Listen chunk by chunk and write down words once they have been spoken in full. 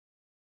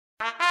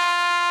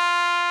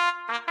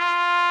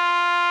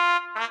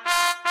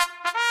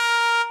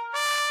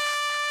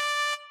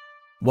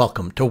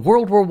Welcome to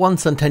World War I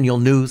Centennial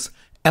News,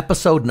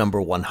 episode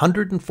number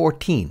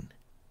 114.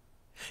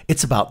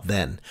 It's about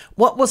then,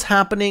 what was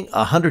happening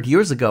 100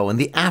 years ago in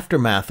the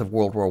aftermath of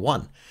World War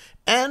I.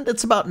 And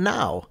it's about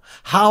now,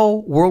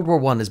 how World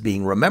War I is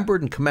being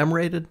remembered and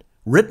commemorated,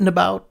 written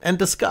about, and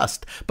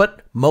discussed.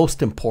 But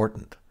most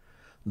important,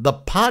 the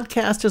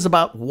podcast is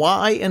about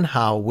why and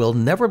how we'll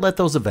never let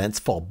those events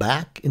fall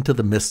back into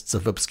the mists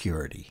of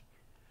obscurity.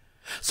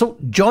 So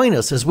join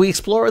us as we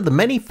explore the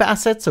many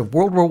facets of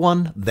World War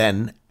I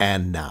then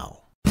and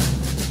now.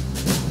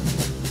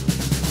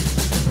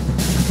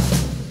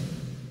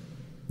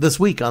 This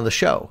week on the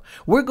show,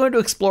 we're going to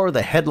explore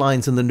the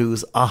headlines in the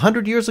news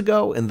 100 years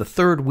ago in the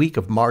third week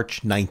of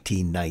March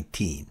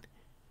 1919.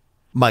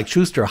 Mike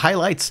Schuster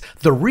highlights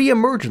the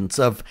reemergence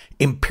of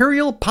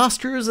imperial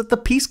postures at the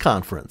peace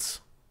conference.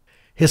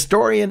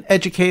 Historian,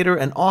 educator,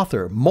 and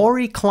author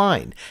Maury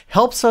Klein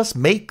helps us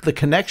make the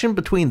connection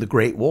between the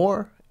Great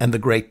War and the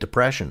Great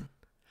Depression.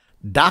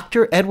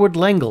 Dr. Edward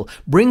Lengel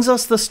brings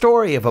us the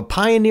story of a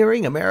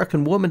pioneering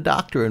American woman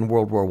doctor in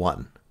World War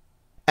I.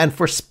 And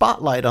for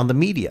Spotlight on the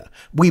Media,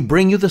 we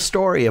bring you the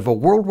story of a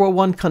World War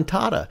I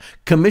cantata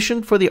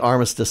commissioned for the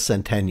Armistice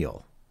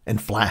Centennial.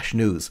 And Flash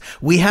News,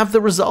 we have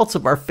the results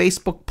of our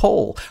Facebook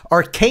poll,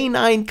 our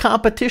Canine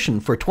competition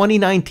for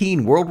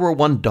 2019 World War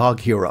I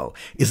Dog Hero.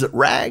 Is it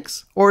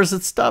Rags or is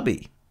it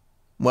Stubby?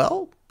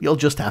 Well, you'll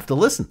just have to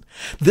listen.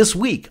 This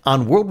week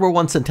on World War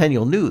I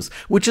Centennial News,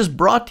 which is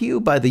brought to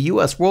you by the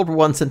U.S. World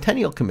War I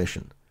Centennial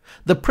Commission,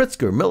 the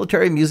Pritzker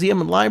Military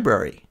Museum and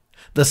Library,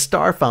 the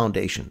Star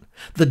Foundation,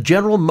 the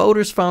General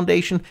Motors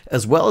Foundation,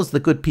 as well as the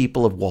good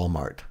people of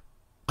Walmart.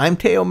 I'm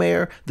Theo,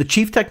 the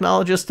Chief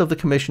Technologist of the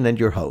Commission and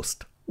your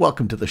host.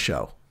 Welcome to the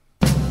show.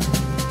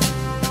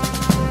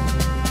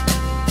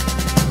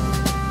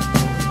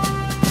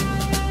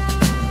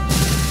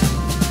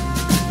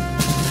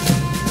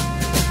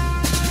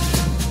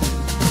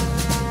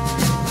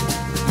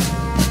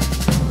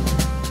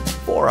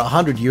 For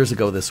 100 years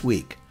ago this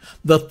week,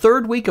 the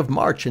third week of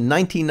March in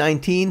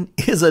 1919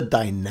 is a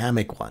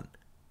dynamic one.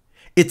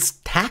 It's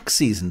tax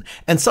season,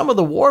 and some of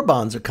the war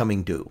bonds are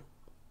coming due.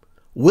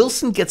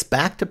 Wilson gets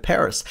back to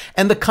Paris,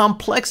 and the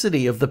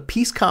complexity of the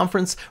peace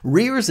conference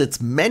rears its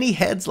many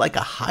heads like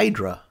a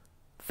hydra.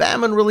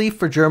 Famine relief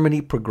for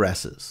Germany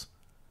progresses.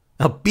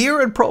 Now,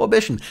 beer and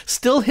prohibition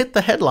still hit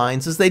the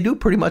headlines as they do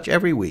pretty much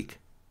every week.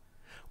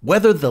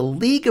 Whether the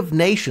League of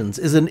Nations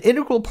is an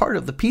integral part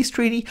of the peace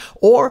treaty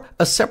or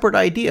a separate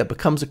idea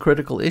becomes a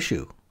critical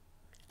issue.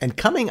 And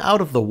coming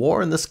out of the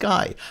war in the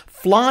sky,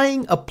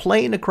 flying a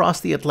plane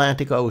across the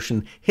Atlantic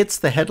Ocean hits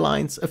the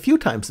headlines a few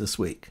times this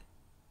week.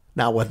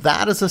 Now, with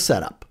that as a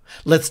setup,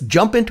 let's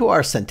jump into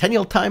our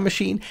Centennial Time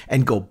Machine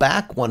and go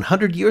back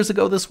 100 years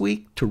ago this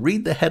week to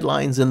read the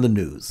headlines in the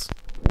news.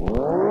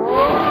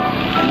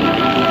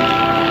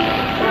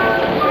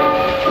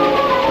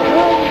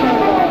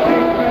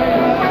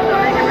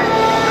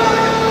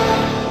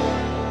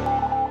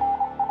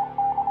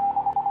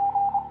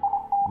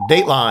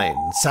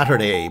 Dateline,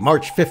 Saturday,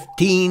 March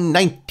 15,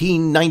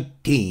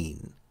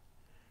 1919.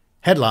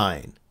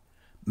 Headline: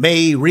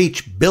 May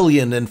reach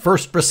billion in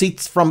first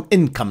receipts from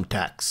income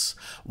tax.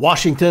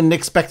 Washington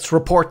expects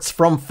reports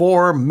from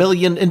 4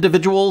 million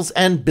individuals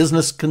and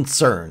business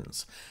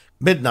concerns.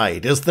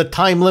 Midnight is the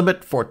time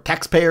limit for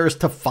taxpayers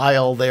to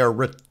file their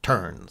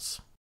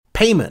returns.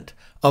 Payment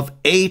of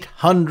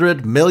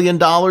 $800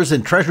 million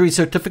in Treasury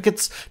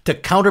certificates to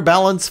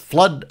counterbalance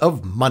flood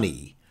of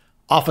money.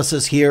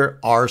 Offices here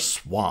are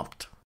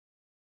swamped.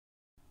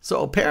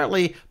 So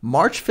apparently,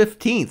 March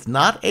 15th,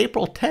 not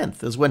April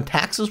 10th, is when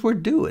taxes were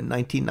due in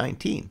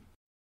 1919.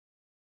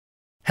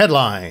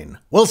 Headline: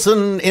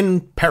 Wilson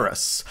in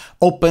Paris,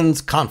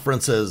 opens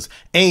conferences,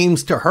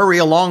 aims to hurry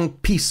along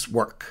peace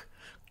work.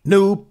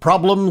 New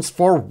problems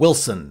for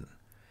Wilson.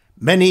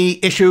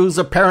 Many issues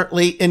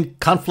apparently in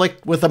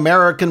conflict with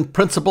American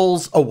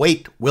principles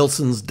await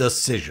Wilson's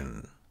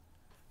decision.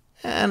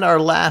 And our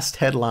last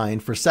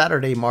headline for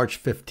Saturday, March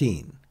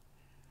 15.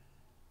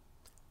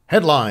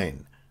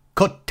 Headline: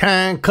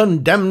 Cotin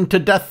condemned to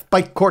death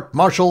by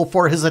court-martial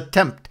for his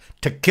attempt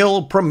to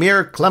kill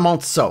Premier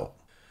Clemenceau.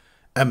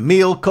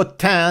 Émile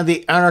Cotin,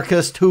 the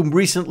anarchist who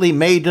recently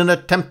made an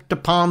attempt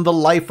upon the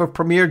life of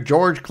Premier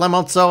Georges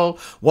Clemenceau,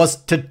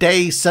 was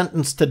today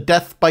sentenced to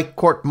death by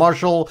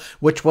court-martial,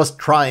 which was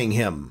trying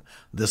him.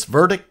 This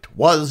verdict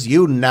was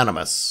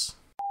unanimous.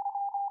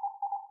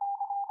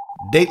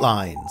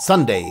 Dateline,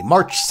 Sunday,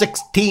 March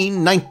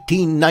 16,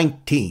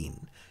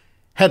 1919.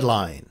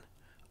 Headline: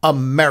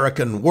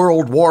 American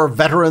World War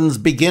veterans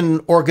begin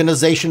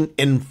organization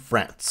in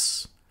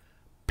France.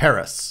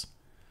 Paris.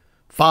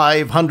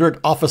 500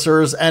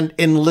 officers and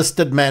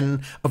enlisted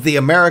men of the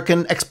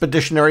American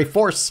Expeditionary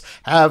Force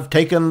have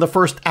taken the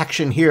first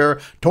action here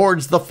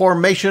towards the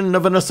formation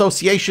of an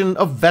association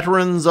of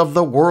veterans of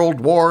the World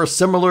War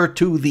similar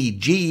to the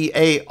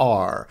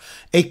GAR.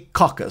 A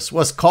caucus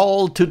was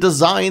called to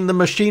design the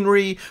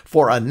machinery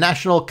for a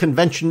national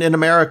convention in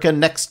America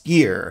next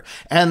year,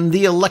 and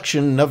the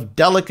election of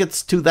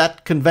delegates to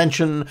that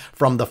convention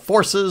from the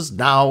forces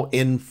now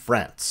in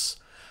France.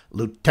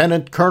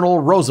 Lieutenant Colonel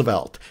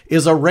Roosevelt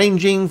is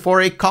arranging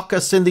for a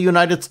caucus in the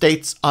United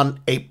States on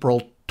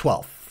April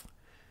 12th.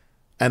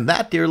 And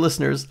that, dear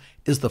listeners,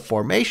 is the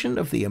formation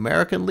of the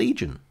American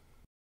Legion.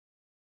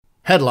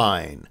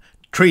 Headline: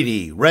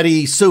 Treaty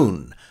ready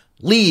soon.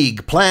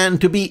 League plan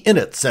to be in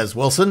it, says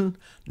Wilson.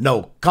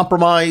 No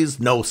compromise,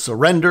 no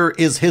surrender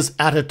is his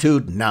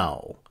attitude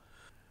now.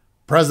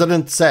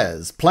 President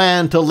says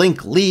plan to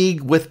link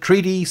League with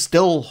treaty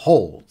still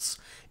holds.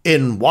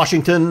 In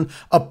Washington,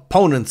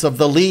 opponents of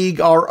the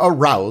League are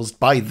aroused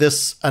by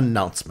this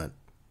announcement.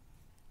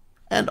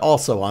 And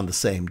also on the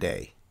same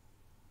day.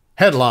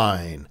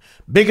 Headline: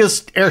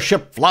 Biggest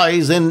airship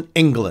flies in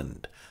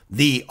England.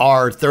 The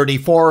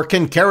R-34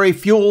 can carry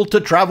fuel to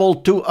travel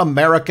to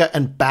America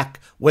and back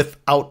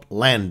without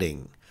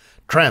landing.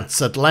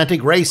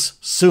 Transatlantic race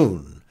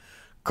soon.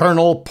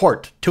 Colonel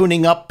Port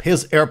tuning up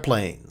his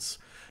airplanes.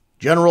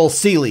 General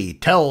Seeley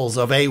tells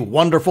of a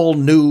wonderful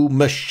new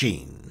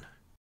machine.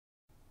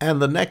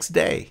 And the next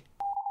day.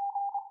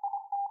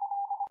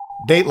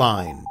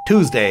 Dateline,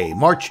 Tuesday,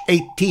 March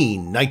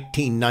 18,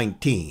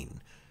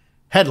 1919.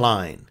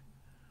 Headline: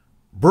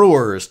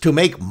 Brewers to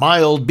make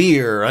mild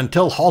beer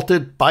until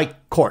halted by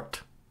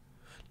court.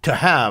 To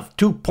have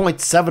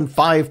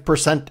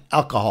 2.75%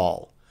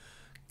 alcohol.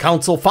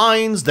 Council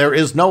finds there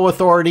is no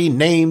authority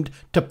named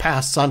to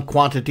pass on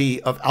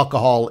quantity of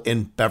alcohol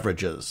in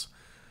beverages.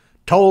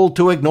 Told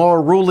to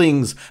ignore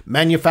rulings,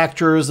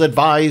 manufacturers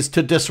advised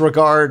to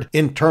disregard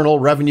Internal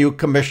Revenue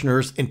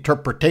Commissioner's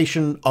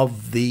interpretation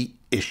of the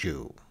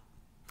issue.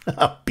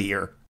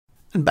 Beer.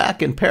 And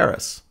back in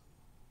Paris.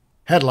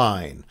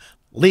 Headline: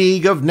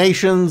 League of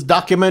Nations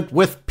document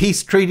with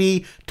peace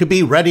treaty to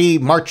be ready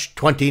March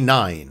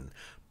 29.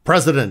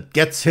 President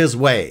gets his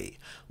way.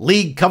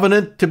 League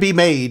covenant to be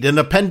made in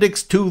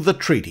appendix to the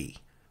treaty.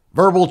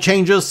 Verbal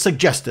changes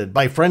suggested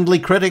by friendly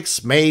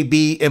critics may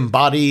be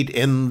embodied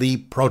in the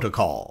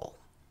protocol.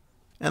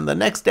 And the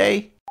next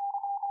day?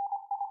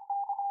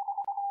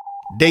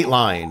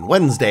 Dateline,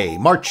 Wednesday,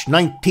 March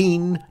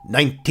 19,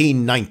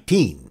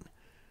 1919.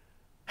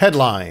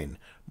 Headline: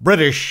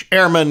 British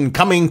airmen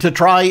coming to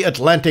try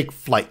Atlantic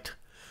flight.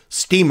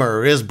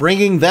 Steamer is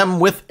bringing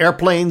them with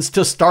airplanes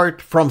to start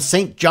from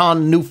St.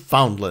 John,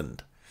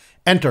 Newfoundland.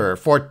 Enter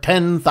for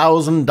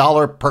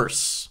 $10,000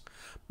 purse.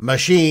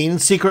 Machine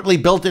secretly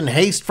built in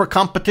haste for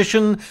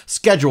competition,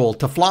 scheduled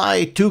to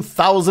fly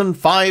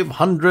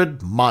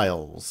 2,500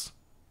 miles.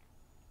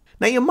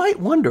 Now you might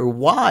wonder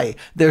why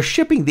they're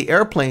shipping the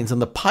airplanes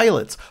and the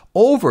pilots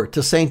over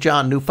to St.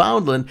 John,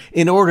 Newfoundland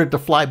in order to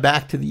fly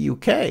back to the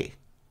UK.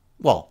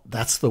 Well,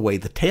 that's the way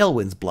the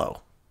tailwinds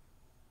blow.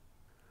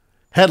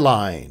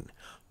 Headline: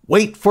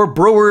 Wait for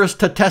brewers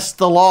to test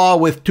the law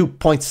with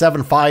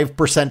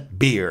 2.75%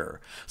 beer.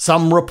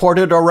 Some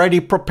reported already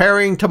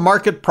preparing to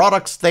market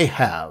products they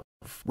have.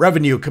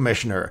 Revenue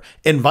Commissioner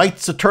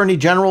invites Attorney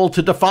General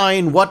to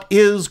define what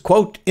is,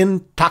 quote,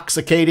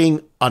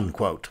 intoxicating,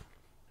 unquote.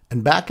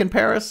 And back in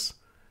Paris?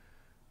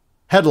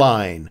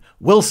 Headline: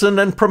 Wilson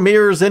and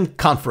Premiers in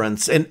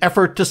conference in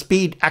effort to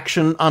speed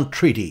action on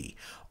treaty.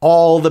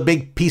 All the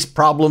big peace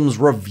problems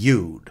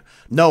reviewed.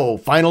 No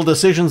final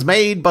decisions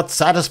made, but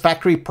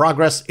satisfactory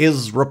progress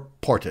is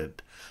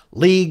reported.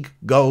 League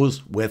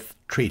goes with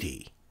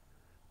treaty.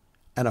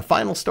 And a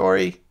final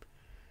story.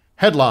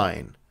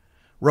 Headline: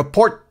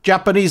 Report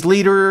Japanese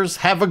leaders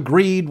have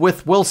agreed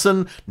with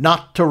Wilson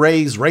not to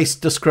raise race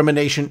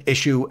discrimination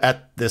issue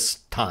at this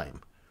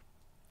time.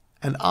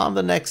 And on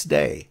the next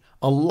day,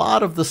 a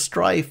lot of the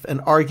strife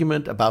and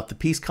argument about the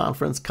peace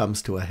conference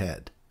comes to a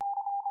head.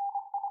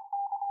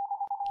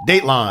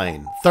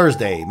 Dateline,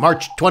 Thursday,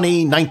 March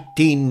 20,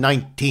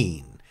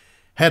 1919.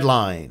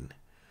 Headline: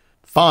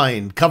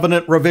 Find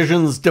covenant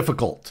revisions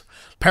difficult.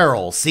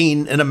 Peril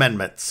seen in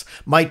amendments.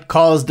 Might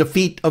cause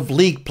defeat of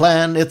League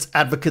plan, its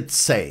advocates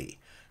say.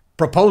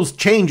 Proposed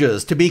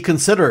changes to be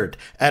considered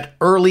at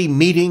early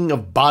meeting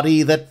of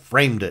body that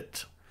framed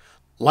it.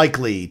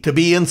 Likely to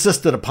be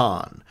insisted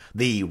upon.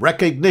 The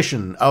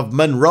recognition of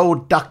Monroe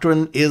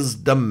Doctrine is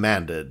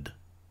demanded.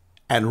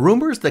 And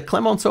rumors that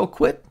Clemenceau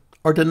quit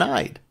are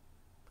denied.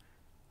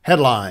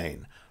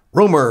 Headline: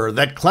 Rumor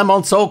that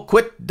Clemenceau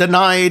quit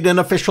denied in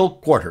official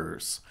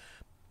quarters.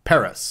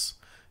 Paris.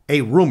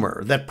 A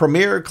rumor that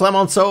Premier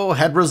Clemenceau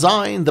had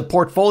resigned the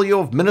portfolio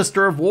of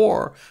Minister of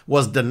War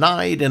was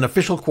denied in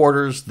official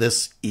quarters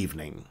this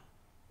evening.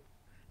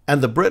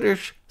 And the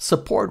British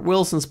support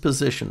Wilson's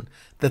position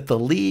that the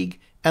League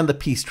and the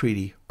peace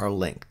treaty are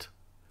linked.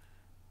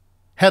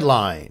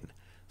 Headline: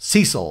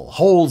 Cecil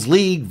holds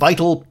League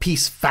vital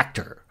peace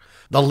factor.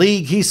 The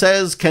League, he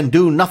says, can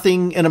do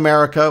nothing in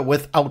America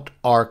without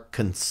our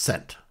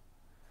consent.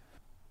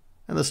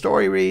 And the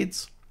story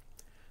reads: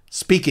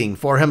 Speaking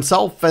for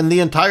himself and the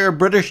entire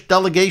British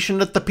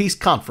delegation at the peace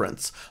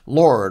conference,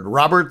 Lord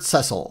Robert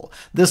Cecil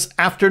this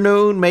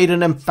afternoon made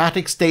an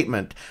emphatic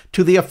statement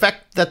to the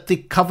effect that the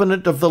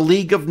covenant of the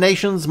League of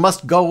Nations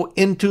must go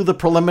into the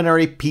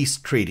preliminary peace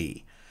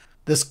treaty.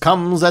 This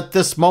comes at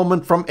this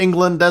moment from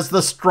England as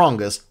the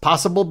strongest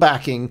possible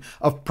backing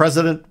of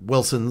President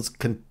Wilson's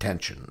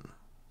contention.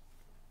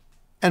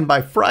 And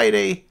by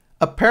Friday,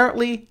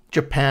 apparently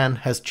Japan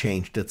has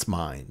changed its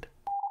mind.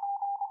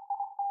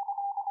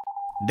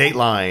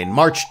 Dateline,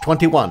 March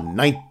 21,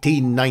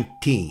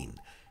 1919.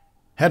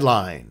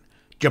 Headline: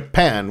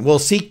 Japan will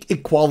seek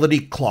equality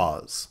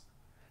clause.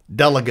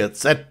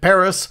 Delegates at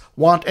Paris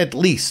want at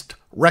least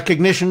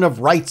recognition of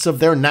rights of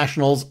their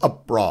nationals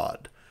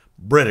abroad.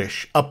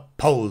 British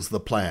oppose the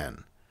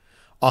plan.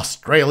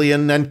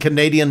 Australian and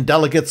Canadian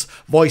delegates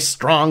voice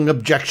strong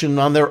objection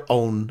on their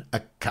own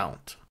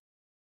account.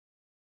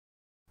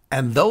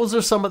 And those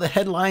are some of the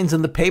headlines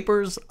in the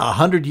papers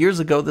 100 years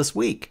ago this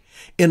week,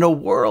 in a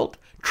world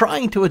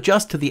trying to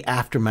adjust to the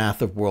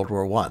aftermath of World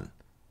War I.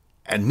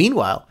 And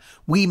meanwhile,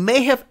 we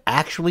may have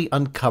actually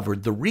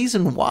uncovered the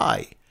reason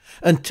why,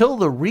 until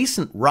the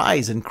recent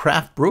rise in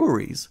craft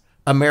breweries,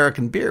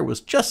 American beer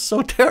was just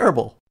so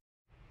terrible.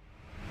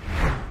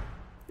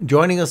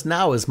 Joining us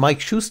now is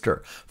Mike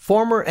Shuster,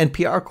 former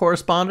NPR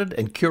correspondent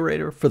and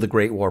curator for the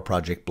Great War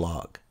Project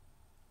blog.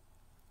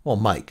 Well,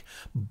 Mike,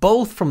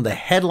 both from the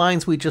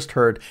headlines we just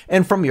heard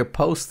and from your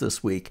post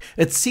this week,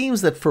 it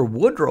seems that for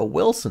Woodrow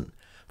Wilson,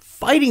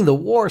 fighting the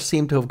war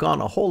seemed to have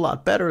gone a whole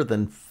lot better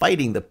than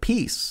fighting the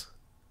peace.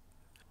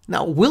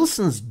 Now,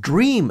 Wilson's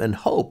dream and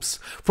hopes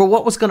for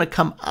what was going to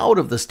come out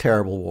of this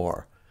terrible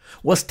war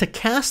was to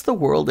cast the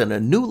world in a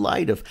new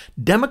light of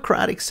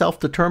democratic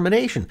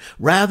self-determination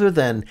rather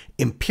than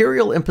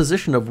imperial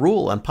imposition of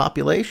rule on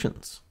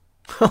populations.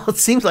 Well, it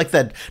seems like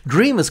that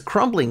dream is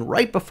crumbling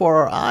right before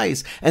our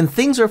eyes, and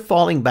things are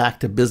falling back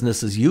to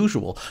business as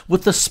usual,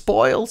 with the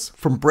spoils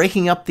from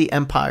breaking up the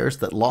empires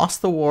that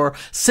lost the war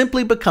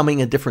simply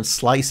becoming a different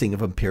slicing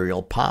of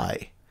imperial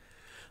pie.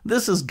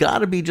 This has got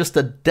to be just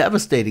a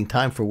devastating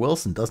time for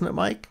Wilson, doesn't it,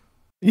 Mike?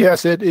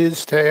 Yes, it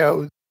is,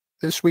 Theo.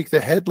 This week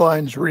the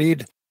headlines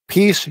read,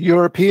 Peace,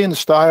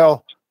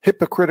 European-style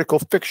hypocritical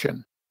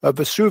fiction, a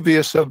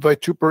Vesuvius of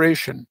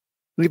vituperation.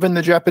 Even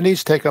the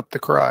Japanese take up the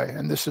cry,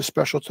 and this is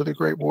special to the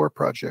Great War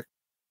Project.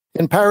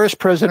 In Paris,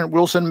 President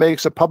Wilson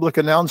makes a public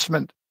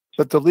announcement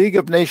that the League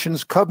of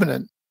Nations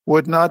covenant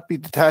would not be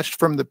detached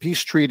from the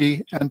peace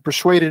treaty and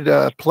persuaded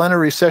a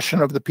plenary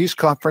session of the peace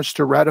conference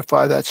to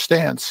ratify that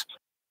stance.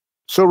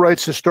 So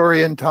writes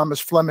historian Thomas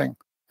Fleming.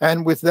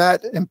 And with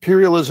that,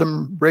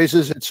 imperialism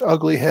raises its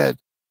ugly head.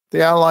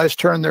 The Allies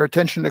turn their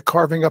attention to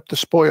carving up the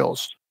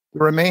spoils, the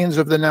remains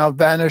of the now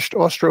vanished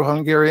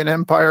Austro-Hungarian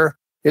Empire,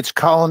 its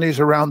colonies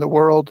around the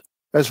world,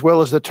 as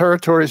well as the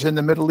territories in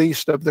the Middle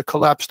East of the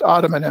collapsed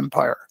Ottoman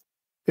Empire.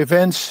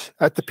 Events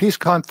at the peace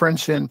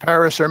conference in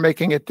Paris are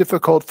making it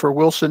difficult for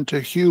Wilson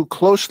to hew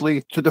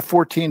closely to the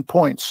 14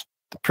 points,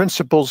 the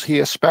principles he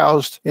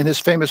espoused in his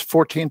famous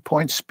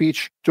 14-point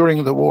speech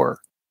during the war.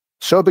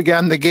 So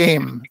began the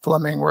game,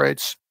 Fleming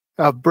writes,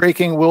 of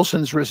breaking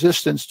Wilson's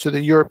resistance to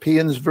the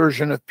Europeans'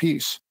 version of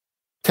peace.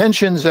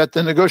 Tensions at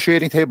the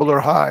negotiating table are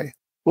high.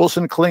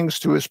 Wilson clings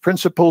to his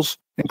principles,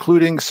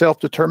 including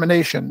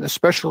self-determination,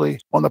 especially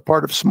on the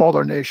part of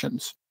smaller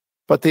nations.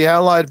 But the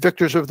Allied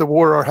victors of the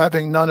war are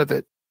having none of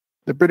it.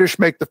 The British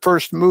make the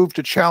first move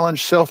to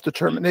challenge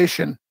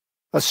self-determination.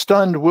 A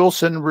stunned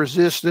Wilson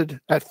resisted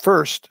at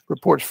first,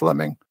 reports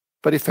Fleming,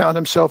 but he found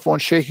himself on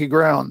shaky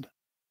ground.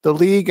 The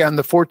League and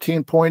the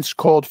 14 points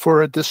called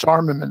for a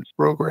disarmament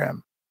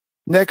program.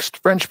 Next,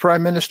 French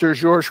Prime Minister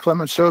Georges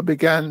Clemenceau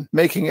began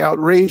making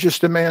outrageous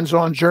demands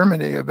on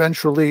Germany.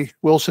 Eventually,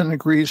 Wilson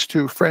agrees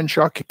to French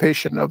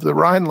occupation of the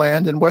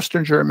Rhineland in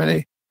western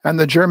Germany and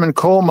the German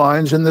coal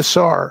mines in the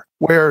Saar,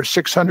 where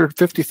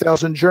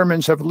 650,000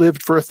 Germans have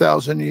lived for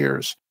 1,000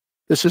 years.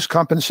 This is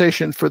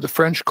compensation for the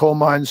French coal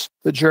mines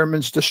the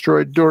Germans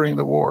destroyed during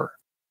the war.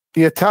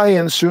 The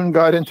Italians soon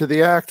got into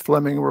the act,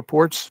 Fleming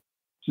reports,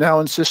 now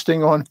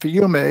insisting on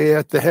Fiume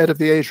at the head of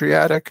the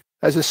Adriatic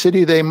as a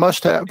city they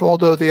must have,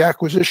 although the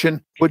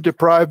acquisition would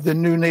deprive the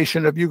new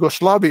nation of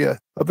Yugoslavia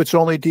of its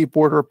only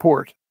deep-water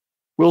port.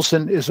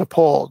 Wilson is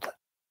appalled.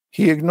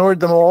 He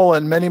ignored them all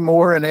and many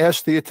more and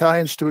asked the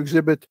Italians to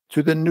exhibit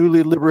to the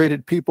newly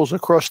liberated peoples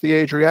across the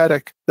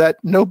Adriatic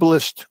that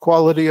noblest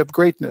quality of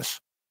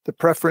greatness, the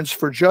preference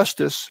for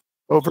justice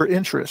over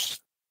interest.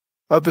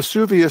 A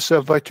Vesuvius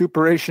of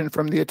vituperation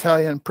from the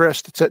Italian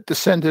press that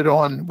descended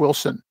on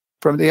Wilson,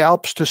 from the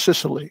Alps to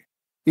Sicily.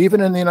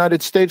 Even in the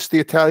United States, the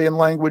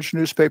Italian-language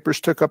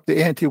newspapers took up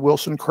the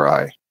anti-Wilson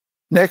cry.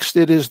 Next,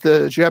 it is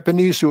the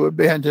Japanese who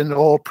abandoned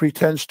all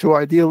pretense to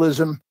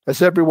idealism,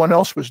 as everyone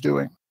else was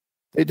doing.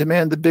 They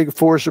demand the Big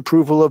Four's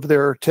approval of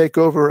their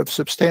takeover of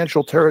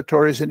substantial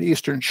territories in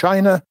eastern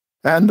China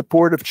and the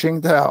port of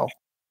Qingdao.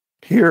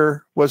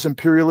 Here was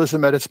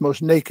imperialism at its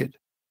most naked.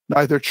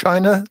 Neither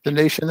China, the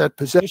nation that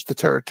possessed the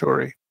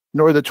territory,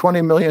 nor the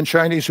 20 million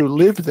Chinese who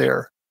lived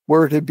there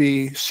were to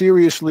be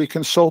seriously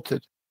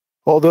consulted,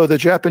 although the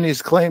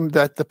Japanese claimed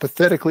that the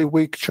pathetically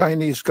weak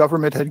Chinese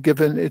government had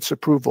given its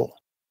approval.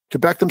 To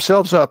back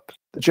themselves up,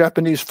 the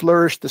Japanese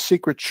flourished the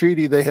secret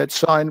treaty they had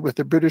signed with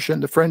the British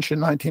and the French in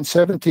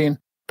 1917,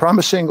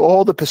 promising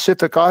all the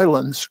Pacific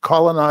Islands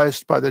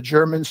colonized by the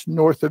Germans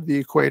north of the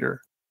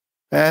equator.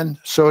 And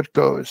so it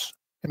goes.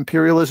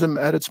 Imperialism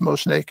at its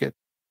most naked,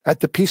 at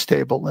the peace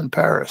table in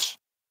Paris.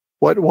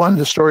 what one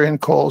historian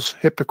calls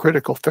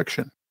hypocritical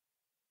fiction.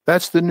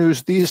 That's the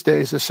news these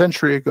days a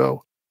century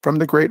ago from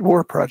the Great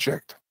War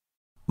Project.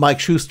 Mike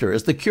Shuster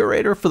is the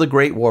curator for the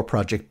Great War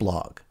Project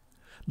blog.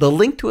 The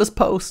link to his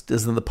post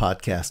is in the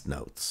podcast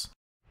notes.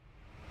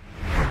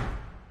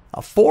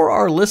 For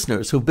our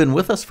listeners who've been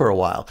with us for a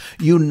while,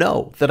 you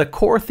know that a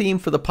core theme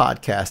for the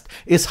podcast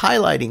is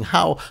highlighting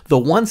how the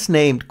once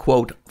named,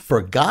 quote,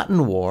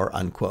 forgotten war,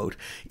 unquote,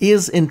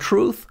 is in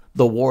truth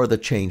the war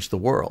that changed the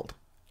world.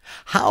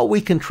 How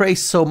we can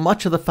trace so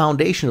much of the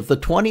foundation of the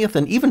 20th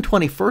and even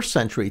 21st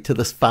century to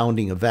this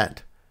founding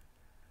event.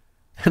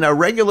 And our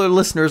regular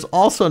listeners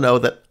also know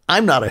that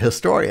I'm not a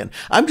historian.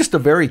 I'm just a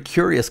very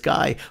curious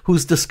guy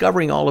who's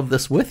discovering all of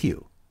this with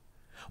you.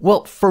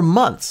 Well, for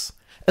months,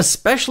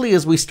 especially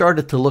as we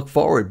started to look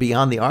forward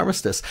beyond the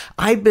armistice,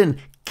 I've been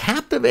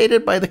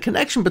captivated by the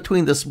connection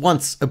between this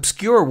once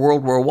obscure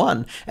World War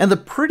I and the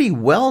pretty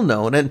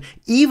well-known and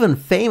even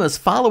famous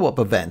follow-up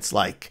events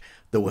like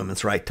the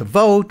women's right to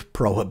vote,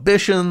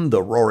 prohibition,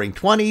 the Roaring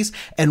Twenties,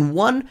 and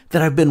one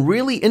that I've been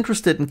really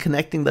interested in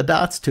connecting the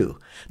dots to,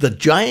 the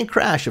giant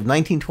crash of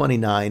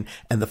 1929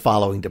 and the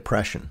following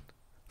depression.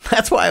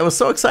 That's why I was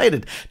so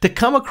excited to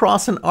come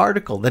across an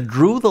article that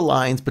drew the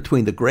lines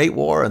between the Great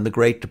War and the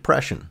Great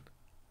Depression.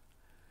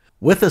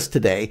 With us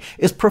today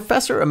is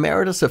Professor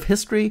Emeritus of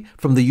History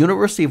from the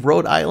University of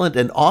Rhode Island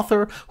and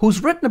author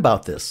who's written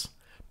about this,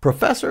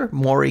 Professor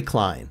Maury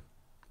Klein.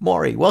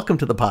 Maury, welcome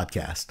to the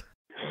podcast.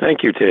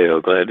 Thank you,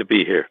 Theo. Glad to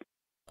be here.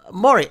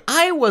 Maury,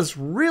 I was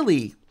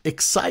really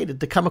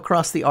excited to come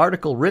across the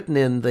article written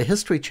in the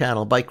History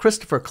Channel by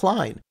Christopher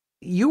Klein.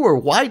 You were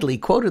widely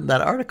quoted in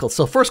that article.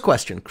 So first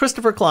question,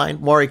 Christopher Klein,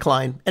 Maury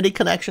Klein, any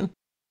connection?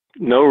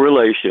 No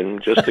relation,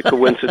 just a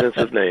coincidence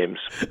of names.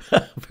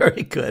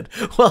 Very good.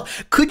 Well,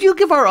 could you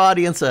give our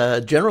audience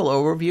a general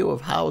overview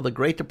of how the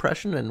Great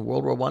Depression and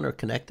World War I are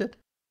connected?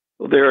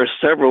 Well, there are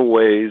several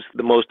ways,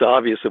 the most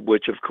obvious of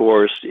which, of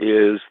course,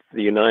 is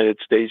the United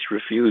States'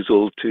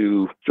 refusal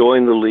to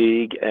join the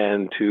League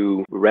and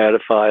to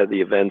ratify the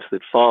events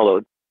that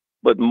followed.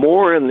 But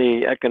more in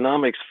the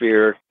economic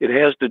sphere, it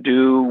has to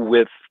do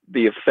with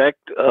the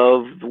effect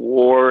of the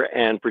war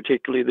and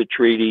particularly the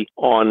treaty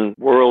on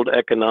world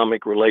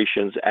economic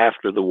relations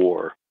after the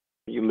war.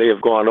 You may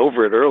have gone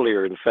over it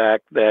earlier, in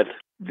fact, that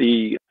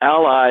the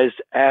Allies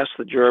asked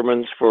the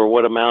Germans for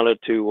what amounted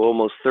to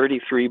almost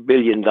 $33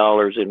 billion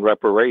in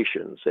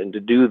reparations. And to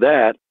do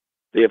that,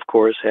 they, of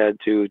course, had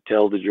to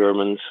tell the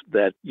Germans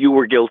that you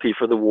were guilty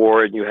for the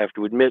war and you have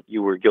to admit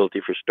you were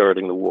guilty for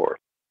starting the war.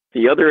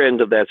 The other end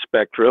of that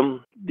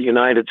spectrum, the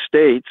United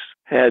States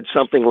had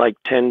something like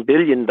 $10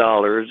 billion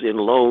in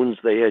loans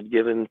they had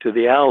given to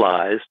the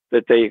Allies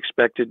that they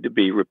expected to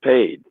be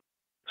repaid.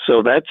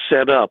 So that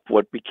set up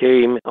what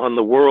became on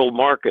the world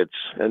markets,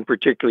 and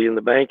particularly in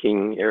the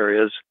banking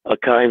areas, a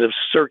kind of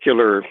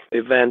circular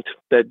event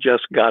that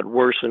just got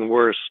worse and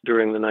worse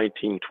during the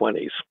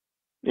 1920s.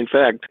 In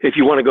fact, if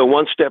you want to go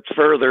one step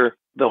further,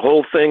 the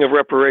whole thing of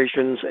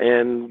reparations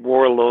and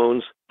war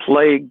loans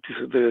plagued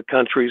the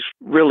countries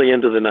really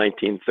into the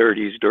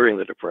 1930s during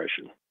the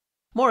Depression.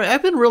 Maury,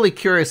 I've been really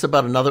curious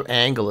about another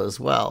angle as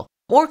well,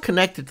 more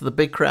connected to the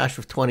big crash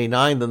of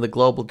 '29 than the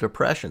global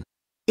depression.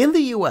 In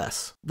the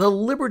U.S., the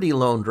Liberty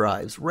Loan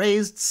drives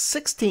raised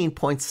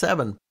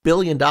 $16.7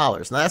 billion. Now,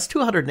 that's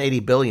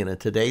 $280 billion in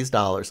today's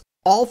dollars,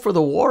 all for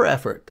the war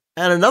effort.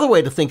 And another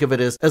way to think of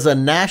it is as a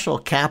national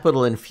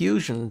capital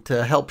infusion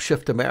to help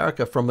shift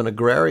America from an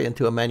agrarian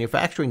to a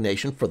manufacturing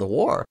nation for the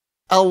war.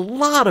 A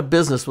lot of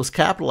business was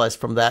capitalized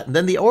from that, and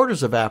then the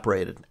orders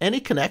evaporated. Any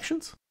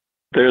connections?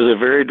 There's a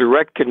very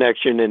direct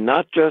connection, and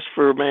not just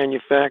for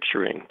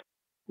manufacturing.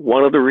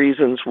 One of the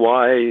reasons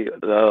why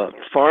the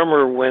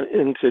farmer went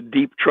into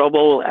deep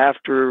trouble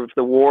after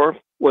the war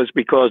was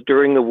because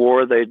during the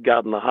war they'd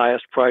gotten the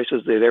highest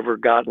prices they'd ever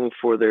gotten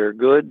for their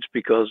goods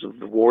because of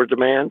the war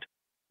demand.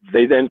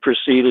 They then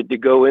proceeded to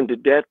go into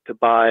debt to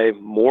buy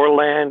more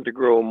land, to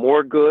grow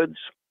more goods,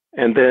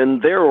 and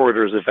then their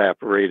orders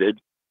evaporated,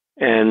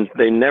 and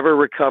they never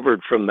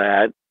recovered from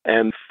that,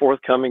 and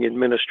forthcoming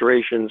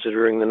administrations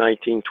during the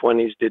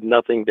 1920s did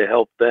nothing to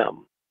help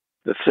them.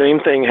 The same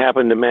thing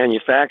happened to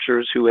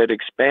manufacturers who had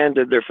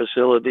expanded their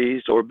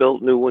facilities or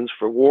built new ones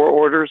for war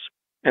orders,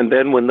 and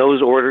then when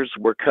those orders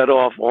were cut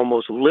off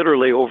almost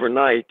literally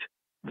overnight,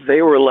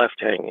 they were left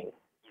hanging.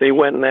 They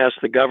went and asked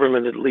the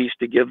government at least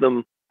to give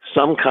them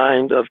some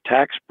kind of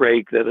tax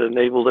break that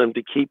enabled them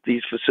to keep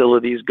these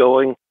facilities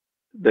going.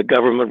 The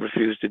government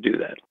refused to do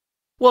that.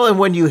 Well, and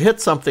when you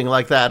hit something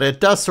like that, it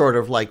does sort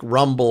of like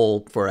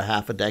rumble for a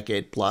half a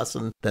decade plus,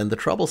 and then the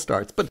trouble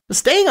starts. But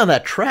staying on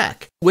that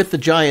track with the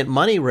giant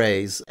money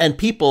raise and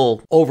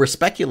people over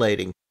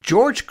speculating,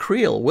 George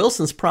Creel,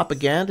 Wilson's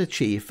propaganda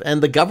chief,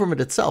 and the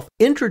government itself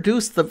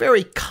introduced the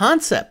very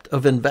concept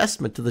of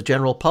investment to the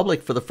general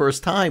public for the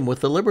first time with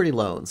the Liberty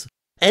loans.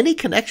 Any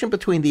connection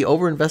between the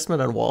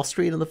overinvestment on Wall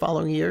Street in the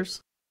following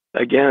years?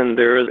 Again,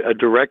 there is a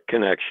direct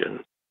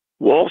connection.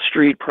 Wall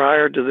Street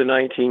prior to the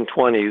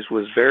 1920s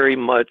was very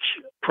much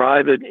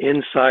private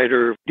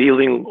insider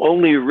dealing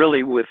only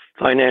really with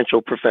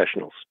financial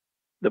professionals.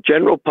 The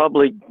general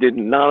public did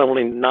not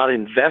only not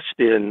invest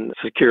in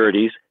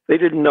securities, they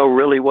didn't know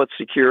really what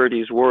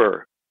securities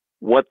were.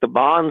 What the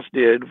bonds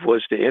did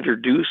was to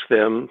introduce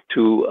them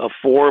to a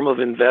form of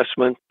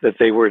investment that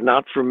they were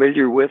not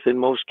familiar with in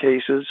most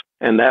cases,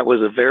 and that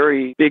was a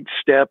very big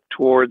step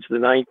towards the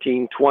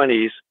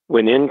 1920s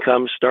when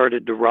income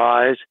started to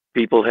rise,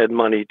 people had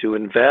money to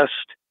invest,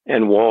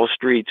 and Wall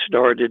Street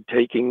started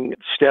taking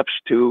steps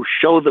to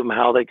show them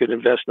how they could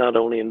invest not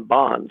only in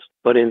bonds,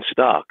 but in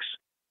stocks.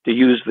 To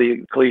use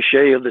the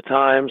cliche of the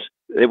times,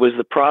 it was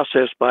the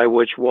process by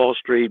which Wall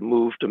Street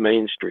moved to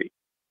Main Street.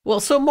 Well,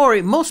 so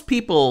Maury, most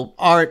people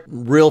aren't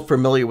real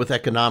familiar with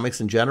economics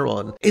in general.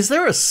 And is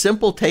there a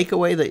simple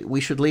takeaway that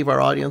we should leave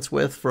our audience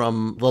with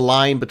from the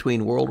line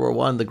between World War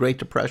I, the Great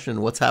Depression,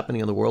 and what's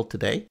happening in the world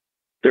today?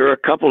 There are a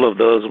couple of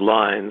those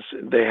lines.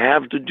 They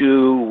have to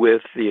do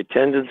with the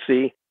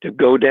tendency to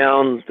go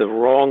down the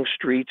wrong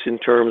streets in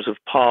terms of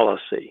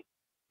policy.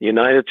 The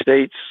United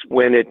States,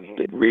 when it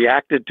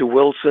reacted to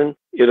Wilson,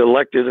 it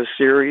elected a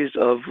series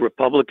of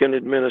Republican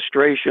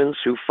administrations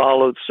who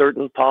followed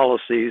certain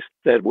policies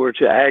that were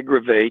to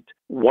aggravate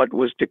what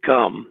was to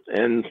come.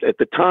 And at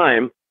the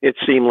time, it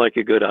seemed like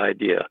a good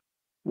idea.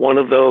 One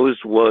of those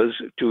was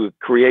to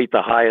create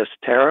the highest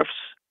tariffs,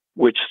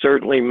 which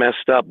certainly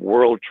messed up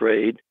world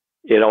trade.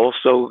 It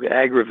also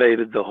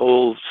aggravated the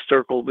whole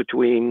circle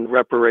between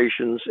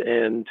reparations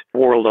and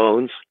war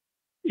loans.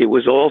 It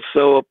was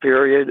also a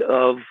period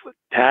of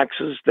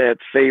taxes that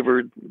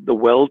favored the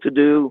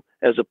well-to-do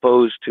as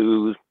opposed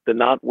to the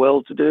not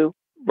well-to-do.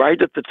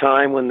 Right at the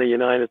time when the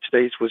United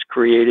States was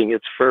creating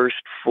its first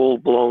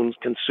full-blown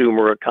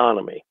consumer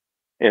economy.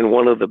 And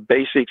one of the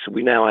basics,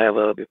 we now have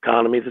an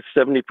economy that's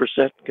 70%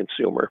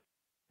 consumer.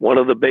 One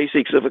of the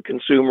basics of a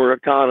consumer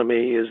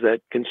economy is that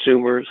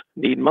consumers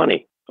need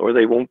money or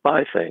they won't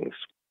buy things.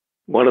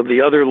 One of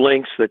the other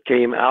links that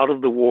came out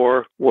of the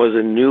war was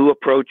a new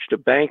approach to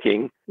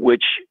banking,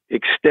 which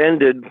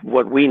extended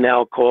what we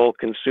now call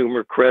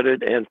consumer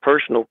credit and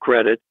personal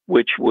credit,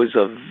 which was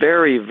a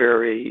very,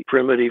 very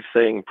primitive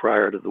thing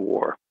prior to the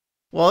war.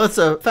 Well, it's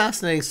a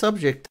fascinating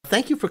subject.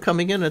 Thank you for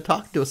coming in and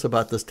talking to us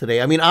about this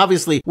today. I mean,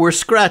 obviously, we're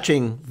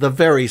scratching the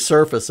very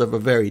surface of a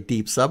very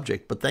deep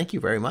subject, but thank you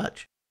very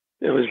much.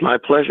 It was my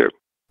pleasure.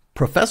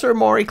 Professor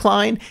Maury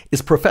Klein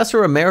is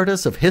Professor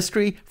Emeritus of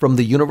History from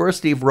the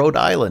University of Rhode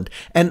Island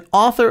and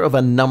author of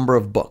a number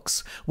of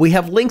books. We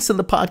have links in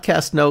the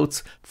podcast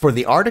notes for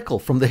the article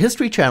from the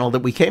History Channel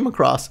that we came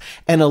across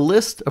and a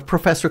list of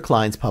Professor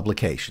Klein's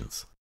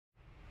publications.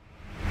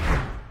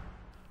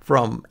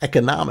 From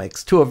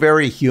economics to a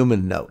very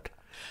human note.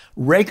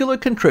 Regular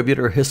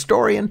contributor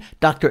historian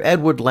Dr.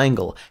 Edward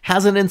Lengel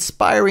has an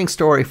inspiring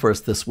story for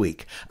us this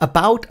week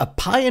about a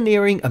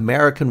pioneering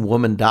American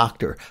woman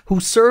doctor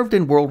who served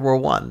in World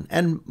War I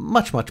and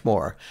much, much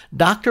more,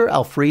 Dr.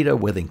 Alfreda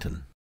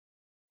Withington.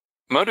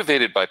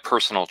 Motivated by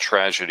personal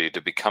tragedy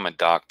to become a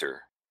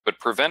doctor, but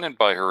prevented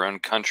by her own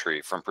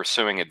country from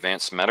pursuing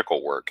advanced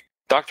medical work,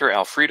 Dr.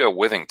 Alfreda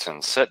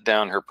Withington set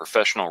down her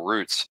professional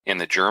roots in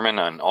the German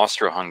and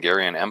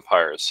Austro-Hungarian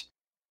empires.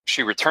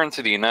 She returned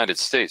to the United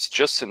States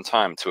just in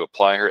time to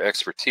apply her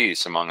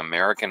expertise among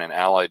American and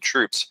Allied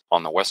troops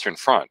on the Western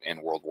Front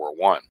in World War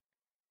I.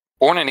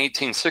 Born in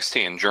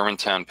 1860 in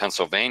Germantown,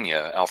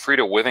 Pennsylvania,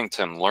 Alfreda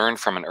Withington learned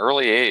from an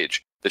early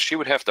age that she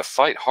would have to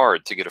fight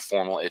hard to get a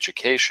formal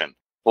education,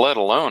 let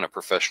alone a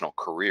professional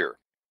career.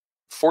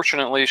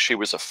 Fortunately, she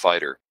was a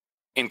fighter.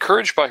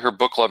 Encouraged by her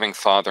book-loving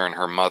father and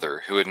her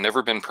mother, who had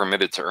never been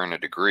permitted to earn a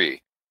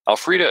degree,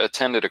 Alfreda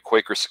attended a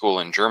Quaker school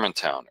in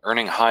Germantown,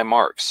 earning high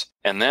marks,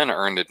 and then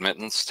earned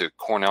admittance to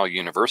Cornell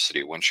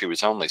University when she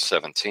was only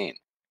 17.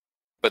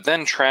 But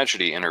then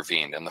tragedy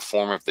intervened in the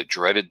form of the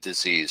dreaded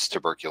disease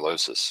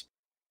tuberculosis.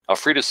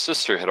 Alfreda's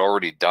sister had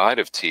already died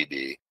of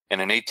TB, and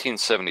in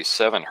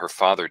 1877 her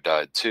father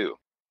died too.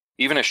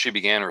 Even as she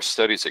began her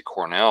studies at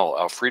Cornell,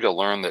 Alfreda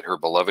learned that her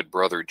beloved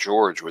brother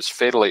George was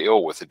fatally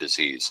ill with the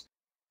disease.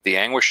 The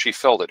anguish she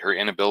felt at her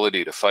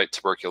inability to fight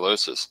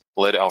tuberculosis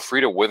led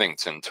Alfreda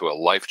Withington to a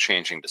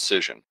life-changing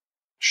decision.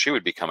 She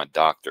would become a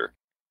doctor.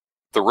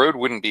 The road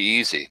wouldn't be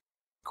easy.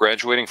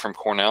 Graduating from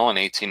Cornell in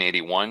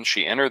 1881,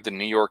 she entered the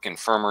New York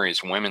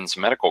Infirmary's Women's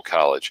Medical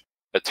College,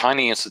 a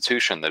tiny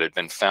institution that had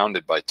been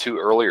founded by two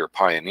earlier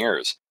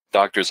pioneers,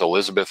 Doctors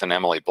Elizabeth and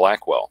Emily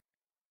Blackwell.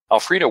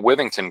 Alfreda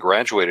Withington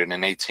graduated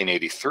in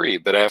 1883,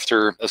 but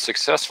after a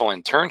successful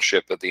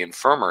internship at the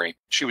infirmary,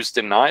 she was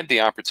denied the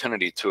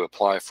opportunity to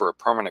apply for a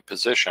permanent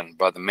position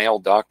by the male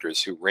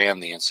doctors who ran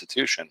the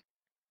institution.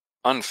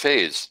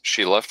 Unfazed,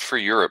 she left for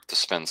Europe to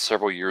spend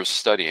several years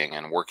studying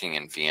and working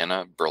in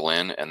Vienna,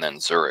 Berlin, and then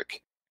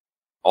Zurich.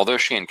 Although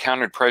she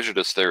encountered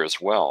prejudice there as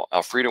well,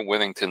 Alfreda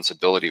Withington's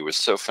ability was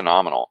so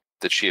phenomenal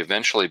that she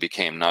eventually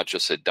became not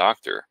just a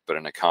doctor, but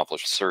an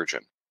accomplished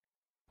surgeon.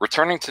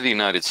 Returning to the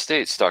United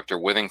States, Dr.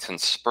 Withington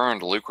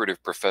spurned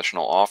lucrative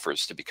professional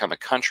offers to become a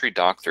country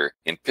doctor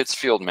in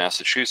Pittsfield,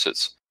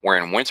 Massachusetts, where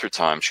in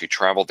wintertime she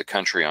traveled the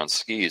country on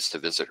skis to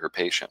visit her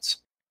patients.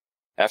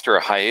 After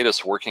a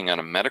hiatus working on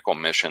a medical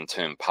mission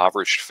to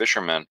impoverished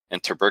fishermen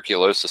and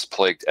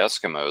tuberculosis-plagued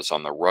Eskimos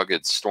on the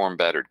rugged,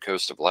 storm-battered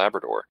coast of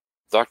Labrador,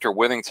 Dr.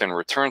 Withington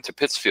returned to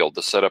Pittsfield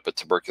to set up a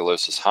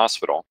tuberculosis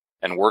hospital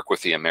and work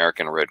with the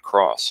American Red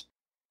Cross.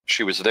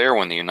 She was there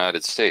when the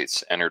United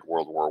States entered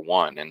World War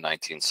I in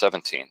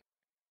 1917.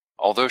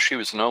 Although she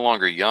was no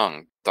longer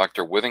young,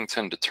 Dr.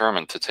 Withington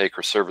determined to take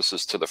her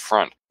services to the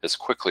front as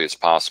quickly as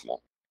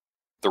possible.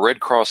 The Red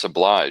Cross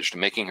obliged,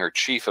 making her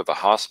chief of a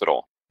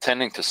hospital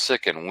tending to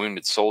sick and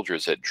wounded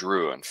soldiers at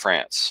Dreux in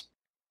France.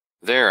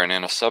 There, and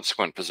in a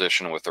subsequent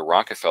position with the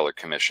Rockefeller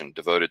Commission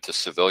devoted to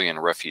civilian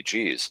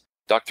refugees,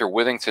 Dr.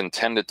 Withington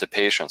tended to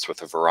patients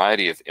with a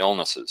variety of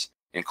illnesses,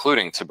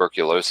 including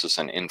tuberculosis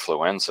and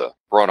influenza,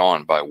 brought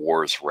on by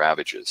war's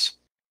ravages.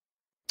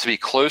 To be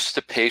close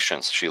to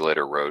patients, she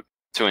later wrote,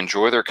 to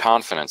enjoy their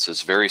confidence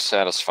is very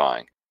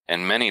satisfying,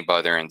 and many,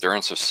 by their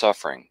endurance of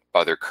suffering,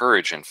 by their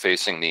courage in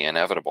facing the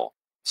inevitable,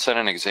 set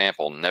an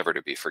example never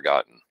to be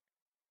forgotten.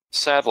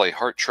 Sadly,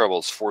 heart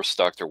troubles forced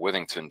Dr.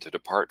 Withington to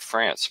depart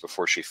France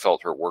before she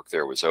felt her work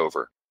there was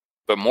over.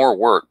 But more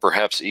work,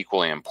 perhaps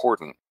equally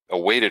important,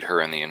 awaited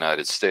her in the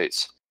United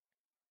States.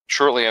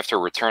 Shortly after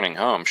returning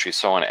home, she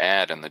saw an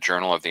ad in the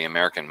Journal of the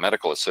American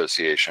Medical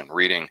Association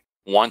reading,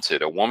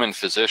 "Wanted, a woman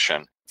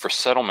physician for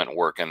settlement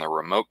work in the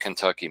remote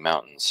Kentucky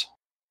mountains.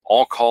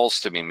 All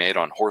calls to be made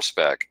on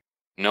horseback.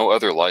 No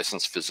other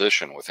licensed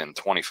physician within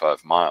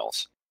 25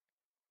 miles."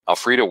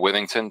 Alfreda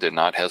Withington did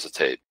not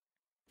hesitate.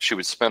 She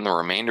would spend the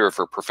remainder of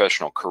her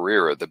professional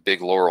career at the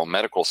Big Laurel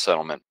Medical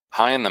Settlement,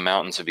 high in the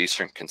mountains of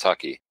eastern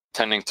Kentucky,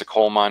 tending to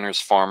coal miners,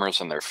 farmers,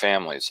 and their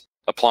families,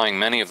 applying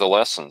many of the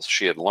lessons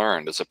she had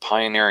learned as a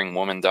pioneering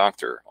woman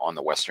doctor on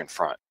the Western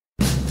Front.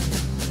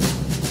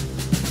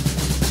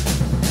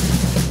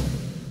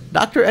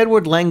 Dr.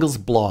 Edward Lengel's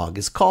blog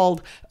is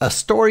called A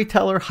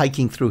Storyteller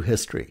Hiking Through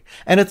History,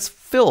 and it's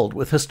filled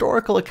with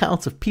historical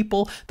accounts of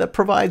people that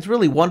provides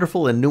really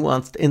wonderful and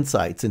nuanced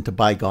insights into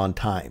bygone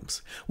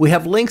times. We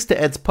have links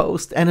to Ed's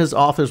post and his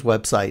author's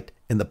website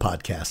in the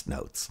podcast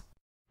notes.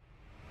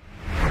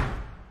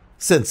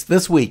 Since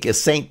this week is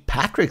St.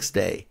 Patrick's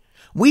Day,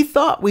 we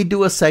thought we'd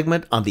do a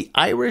segment on the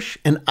Irish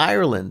and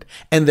Ireland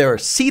and their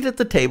seat at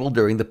the table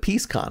during the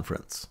peace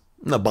conference.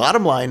 The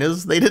bottom line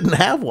is they didn't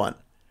have one.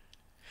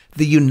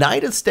 The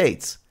United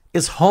States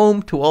is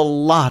home to a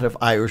lot of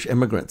Irish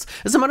immigrants.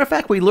 As a matter of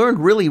fact, we learned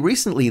really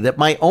recently that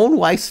my own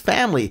wife's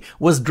family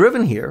was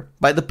driven here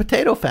by the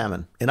potato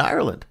famine in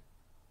Ireland.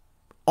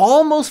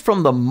 Almost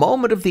from the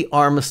moment of the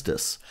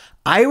armistice,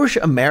 Irish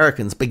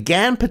Americans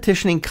began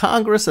petitioning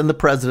Congress and the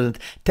president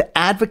to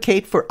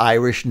advocate for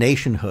Irish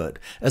nationhood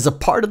as a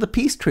part of the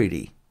peace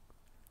treaty.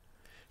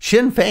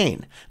 Sinn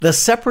Féin, the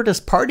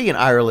separatist party in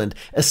Ireland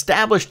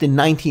established in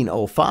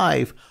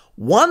 1905,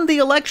 won the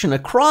election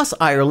across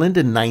Ireland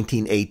in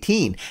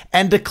 1918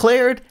 and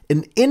declared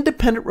an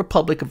independent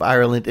Republic of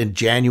Ireland in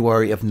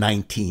January of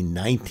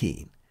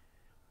 1919.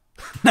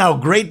 Now,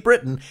 Great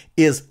Britain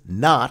is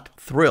not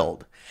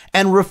thrilled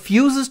and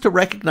refuses to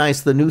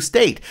recognize the new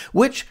state,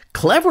 which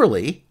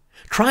cleverly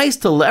tries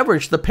to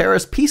leverage the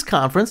Paris Peace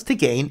Conference to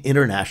gain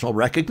international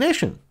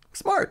recognition.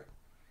 Smart.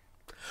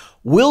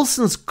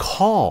 Wilson's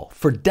call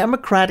for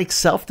democratic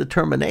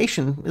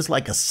self-determination is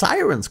like a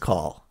siren's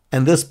call,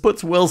 and this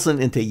puts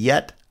Wilson into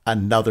yet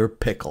another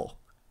pickle.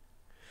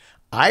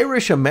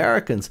 Irish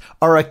Americans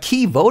are a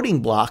key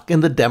voting bloc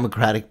in the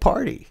Democratic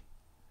Party.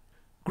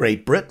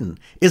 Great Britain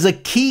is a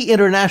key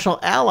international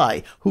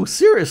ally who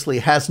seriously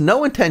has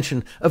no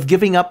intention of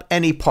giving up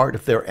any part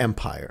of their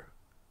empire.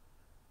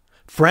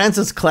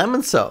 Francis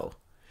Clemenceau,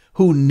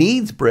 who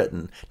needs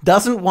Britain,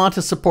 doesn't want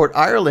to support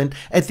Ireland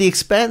at the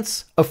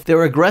expense of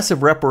their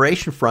aggressive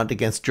reparation front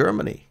against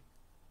Germany.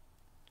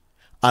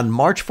 On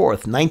March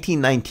 4th,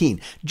 1919,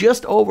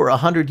 just over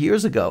 100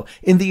 years ago,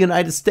 in the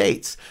United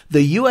States,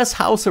 the U.S.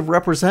 House of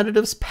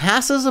Representatives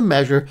passes a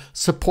measure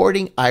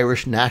supporting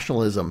Irish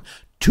nationalism,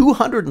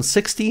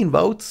 216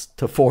 votes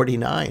to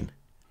 49.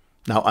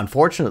 Now,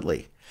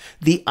 unfortunately,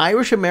 the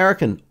Irish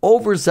American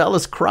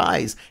overzealous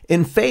cries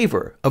in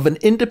favor of an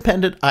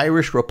independent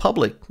Irish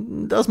republic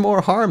does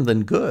more harm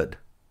than good.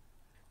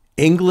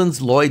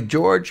 England's Lloyd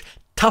George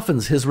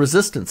toughens his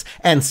resistance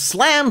and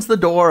slams the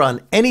door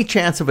on any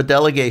chance of a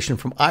delegation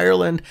from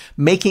Ireland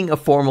making a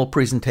formal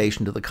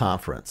presentation to the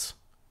conference.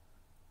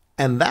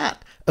 And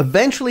that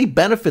eventually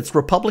benefits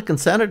Republican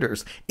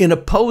senators in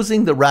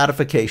opposing the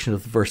ratification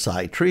of the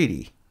Versailles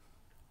Treaty.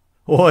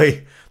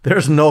 Oi,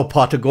 there's no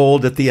pot of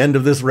gold at the end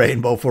of this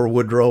rainbow for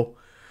Woodrow.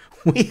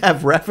 We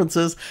have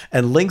references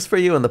and links for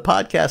you in the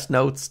podcast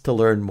notes to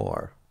learn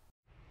more.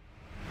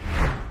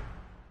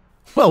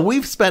 Well,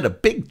 we've spent a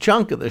big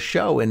chunk of the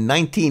show in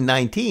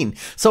 1919,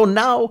 so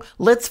now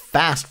let's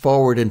fast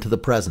forward into the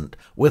present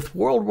with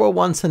World War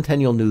I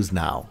Centennial News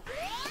Now.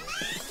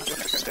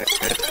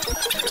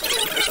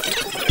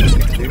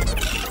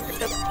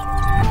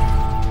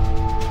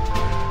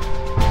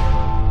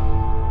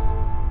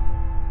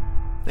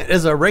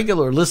 As our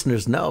regular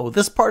listeners know,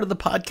 this part of the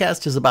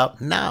podcast is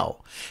about now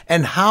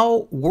and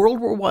how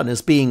World War I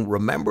is being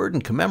remembered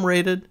and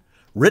commemorated,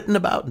 written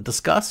about and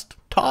discussed,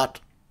 taught,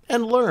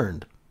 and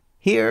learned.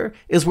 Here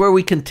is where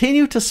we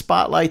continue to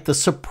spotlight the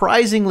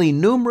surprisingly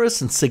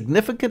numerous and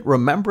significant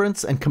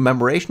remembrance and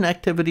commemoration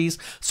activities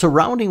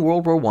surrounding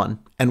World War I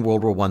and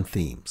World War I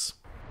themes.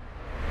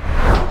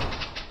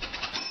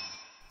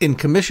 In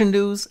commission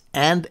news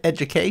and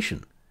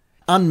education,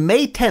 on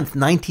May 10,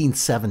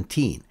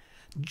 1917,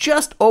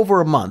 just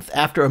over a month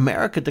after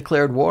America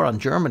declared war on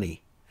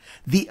Germany,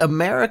 the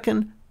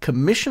American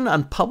Commission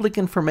on Public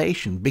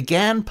Information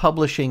began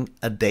publishing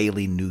a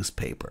daily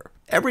newspaper,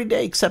 every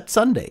day except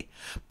Sunday,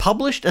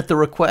 published at the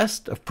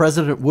request of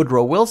President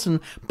Woodrow Wilson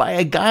by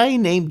a guy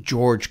named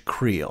George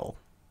Creel.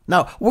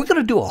 Now, we're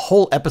going to do a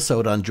whole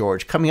episode on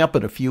George coming up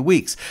in a few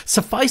weeks.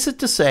 Suffice it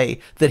to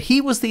say that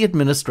he was the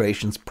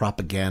administration's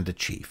propaganda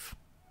chief.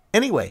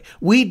 Anyway,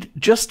 we'd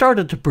just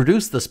started to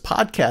produce this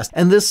podcast,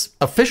 and this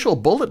official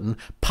bulletin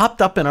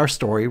popped up in our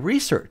story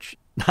research.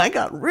 I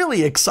got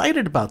really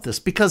excited about this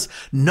because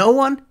no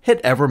one had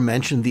ever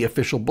mentioned the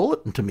official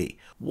bulletin to me.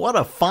 What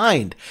a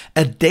find!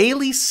 A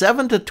daily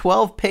 7 to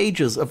 12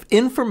 pages of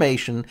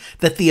information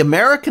that the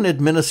American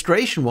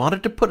administration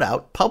wanted to put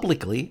out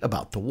publicly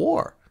about the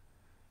war.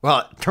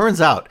 Well, it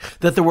turns out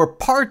that there were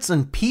parts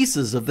and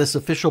pieces of this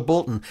official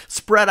bulletin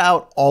spread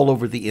out all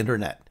over the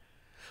internet.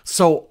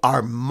 So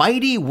our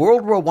mighty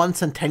World War I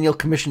Centennial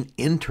Commission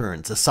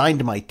interns assigned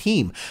to my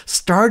team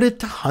started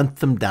to hunt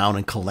them down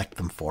and collect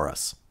them for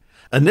us.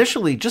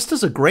 Initially, just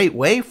as a great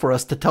way for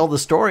us to tell the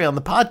story on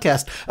the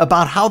podcast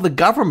about how the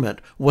government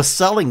was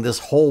selling this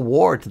whole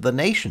war to the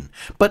nation.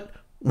 But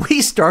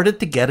we started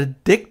to get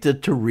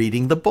addicted to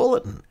reading the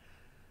bulletin.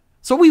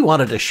 So we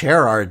wanted to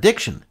share our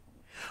addiction.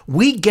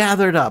 We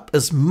gathered up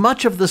as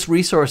much of this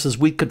resource as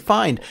we could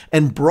find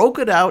and broke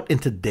it out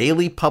into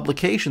daily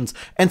publications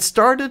and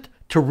started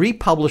to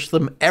republish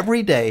them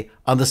every day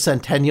on the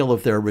centennial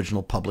of their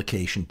original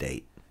publication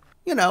date.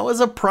 You know, as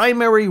a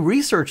primary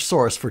research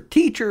source for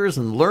teachers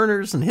and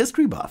learners and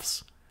history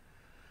buffs.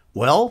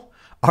 Well,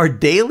 our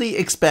daily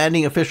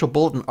expanding official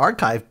bulletin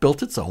archive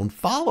built its own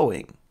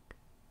following.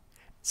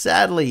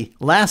 Sadly,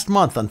 last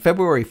month on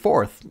February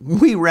 4th,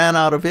 we ran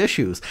out of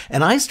issues,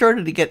 and I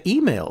started to get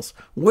emails.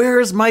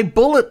 Where's my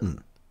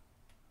bulletin?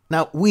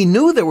 Now, we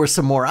knew there were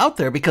some more out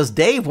there because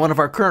Dave, one of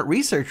our current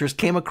researchers,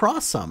 came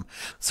across some.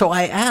 So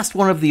I asked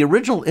one of the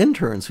original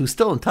interns who's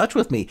still in touch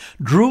with me,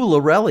 Drew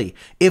Lorelli,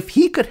 if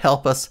he could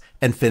help us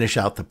and finish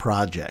out the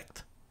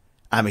project.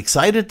 I'm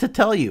excited to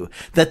tell you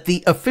that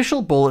the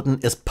official bulletin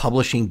is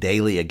publishing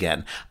daily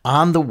again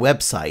on the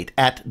website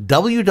at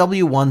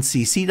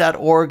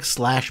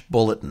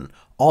ww1cc.org/bulletin,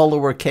 all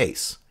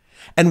lowercase.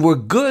 And we're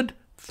good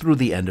through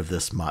the end of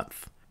this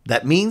month.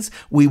 That means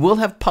we will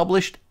have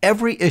published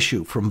every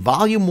issue from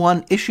Volume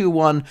 1, Issue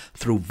 1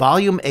 through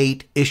Volume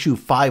 8, Issue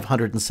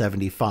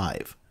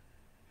 575.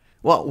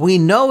 Well, we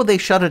know they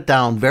shut it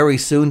down very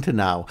soon to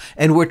now,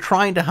 and we're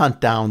trying to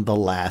hunt down the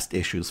last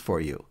issues for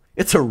you.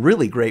 It's a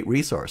really great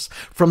resource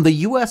from the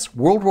U.S.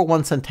 World War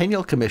I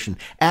Centennial Commission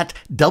at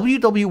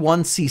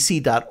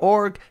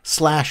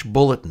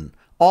ww1cc.org/bulletin,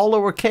 all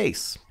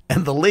lowercase,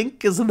 and the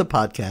link is in the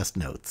podcast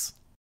notes.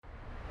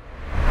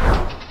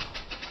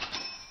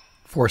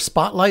 For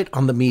Spotlight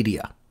on the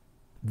Media,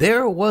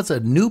 there was a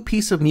new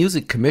piece of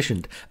music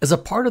commissioned as a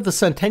part of the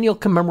centennial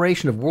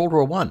commemoration of World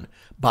War I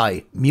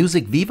by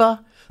Music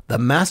Viva, the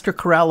Master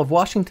Chorale of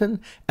Washington,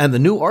 and the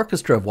New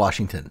Orchestra of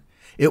Washington.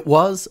 It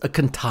was a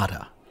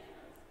cantata.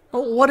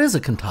 Well, what is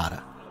a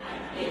cantata?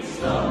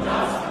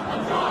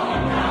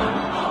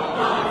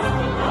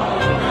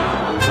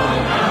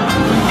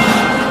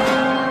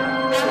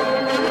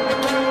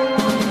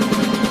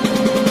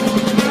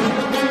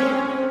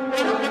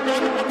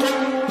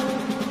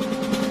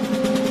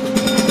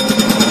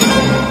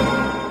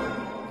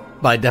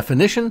 By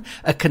definition,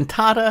 a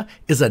cantata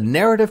is a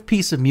narrative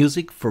piece of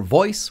music for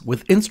voice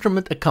with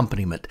instrument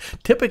accompaniment,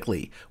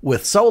 typically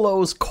with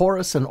solos,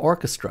 chorus, and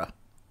orchestra.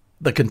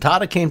 The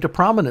cantata came to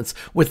prominence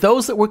with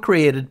those that were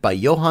created by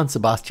Johann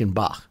Sebastian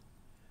Bach.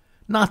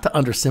 Not to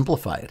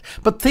undersimplify it,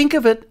 but think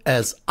of it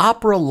as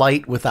opera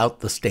light without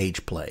the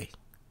stage play.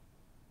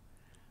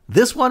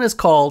 This one is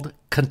called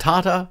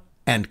Cantata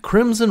and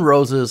Crimson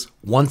Roses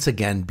Once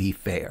Again Be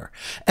Fair,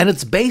 and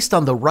it's based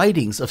on the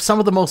writings of some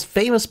of the most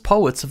famous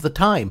poets of the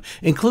time,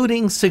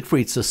 including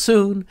Siegfried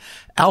Sassoon,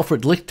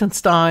 Alfred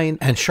Lichtenstein,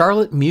 and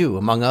Charlotte Mew,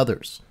 among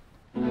others.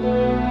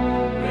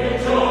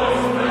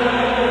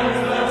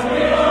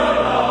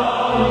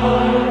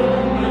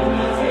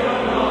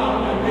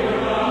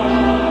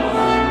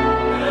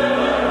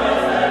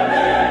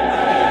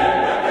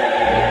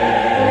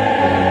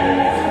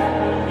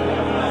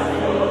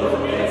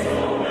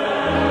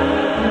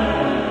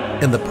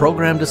 In the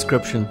program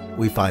description,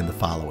 we find the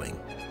following.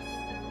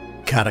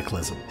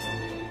 Cataclysm.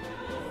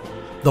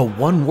 The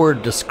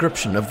one-word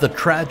description of the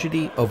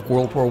tragedy of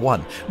World War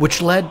I,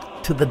 which led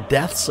to the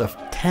deaths of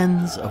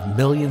tens of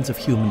millions of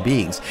human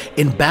beings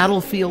in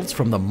battlefields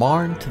from the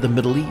Marne to the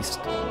Middle East.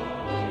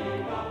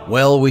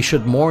 Well, we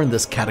should mourn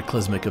this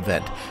cataclysmic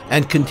event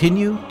and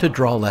continue to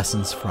draw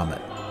lessons from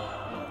it.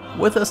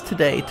 With us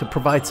today to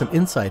provide some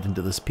insight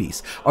into this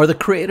piece are the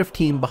creative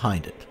team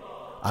behind it.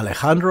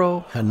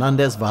 Alejandro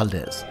Hernandez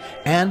Valdez,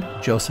 and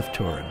Joseph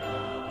Turrin.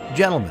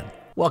 Gentlemen,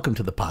 welcome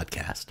to the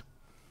podcast.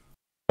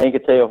 Thank you,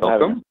 Theo.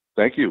 Welcome.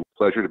 Thank you.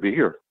 Pleasure to be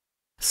here.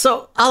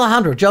 So,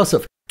 Alejandro,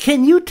 Joseph,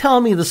 can you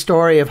tell me the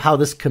story of how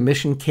this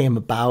commission came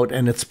about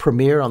and its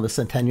premiere on the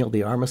centennial of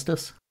the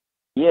armistice?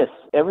 Yes,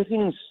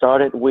 everything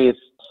started with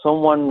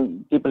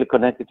someone deeply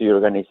connected to your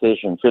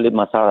organization, Philip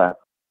Mazara.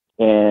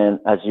 And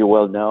as you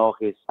well know,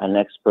 he's an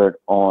expert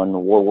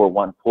on World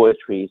War I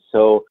poetry.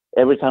 So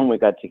every time we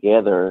got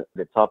together,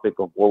 the topic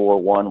of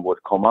World War I would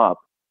come up.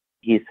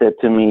 He said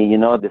to me,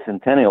 the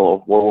centennial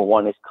of World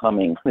War I is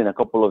coming in a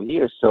couple of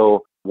years.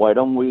 So why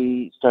don't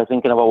we start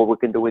thinking about what we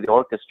can do with the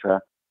orchestra?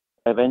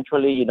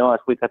 Eventually, as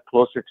we got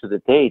closer to the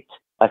date,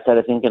 I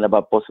started thinking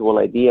about possible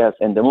ideas.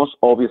 And the most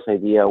obvious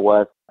idea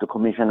was to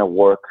commission a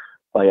work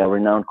by a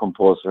renowned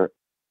composer.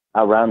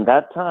 Around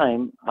that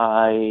time,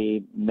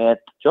 I met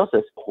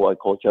Joseph, who I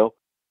call Joe.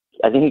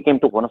 I think he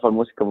came to one of our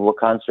musical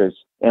concerts,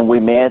 and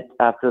we met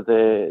after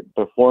the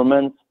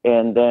performance,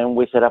 and then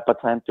we set up a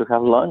time to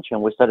have lunch,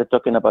 and we started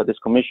talking about this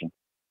commission.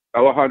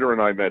 Alejandro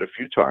and I met a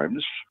few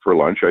times for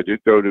lunch. I did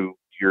go to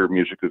your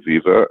Musica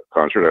Viva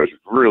concert. I was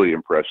really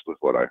impressed with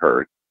what I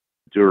heard.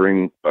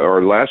 During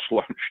our last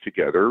lunch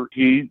together,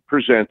 he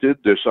presented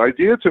this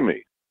idea to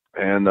me,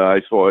 and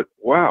I thought,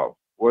 wow,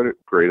 what a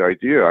great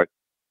idea.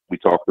 We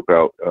talked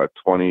about a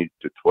 20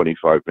 to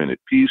 25-minute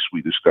piece.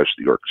 We discussed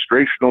the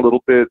orchestration a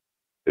little bit.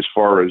 As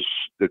far as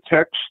the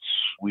texts,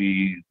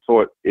 we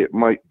thought it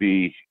might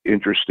be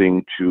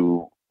interesting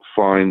to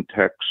find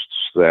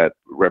texts that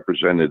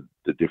represented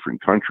the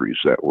different countries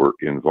that were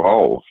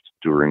involved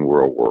during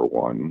World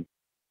War I.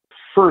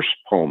 First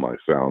poem I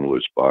found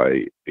was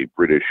by a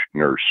British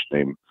nurse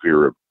named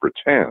Vera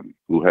Brittain,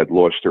 who had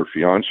lost her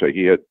fiancé.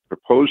 He had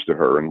proposed to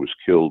her and was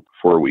killed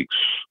 4 weeks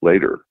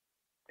later.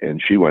 And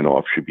she went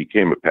off. She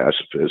became a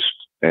pacifist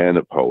and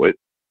a poet.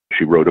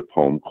 She wrote a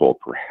poem called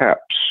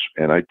Perhaps,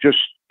 and I just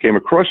came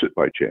across it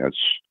by chance.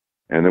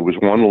 And there was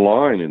one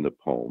line in the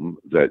poem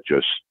that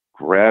just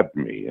grabbed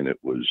me, and it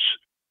was,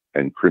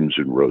 "And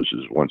crimson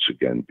roses once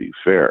again be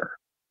fair."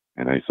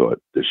 And I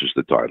thought, this is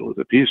the title of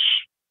the piece.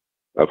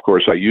 Of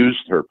course, I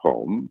used her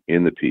poem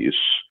in the piece,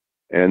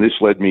 and this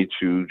led me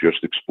to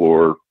just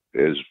explore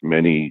as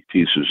many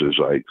pieces as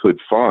I could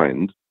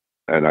find.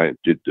 And I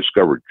did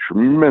discover a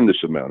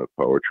tremendous amount of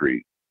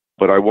poetry,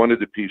 but I wanted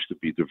the piece to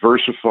be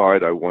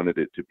diversified. I wanted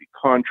it to be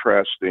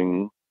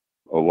contrasting.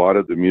 A lot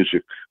of the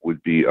music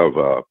would be of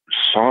a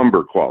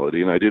somber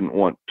quality, and I didn't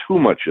want too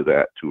much of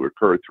that to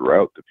occur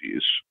throughout the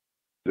piece.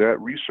 That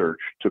research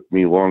took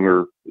me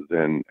longer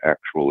than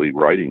actually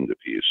writing the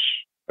piece.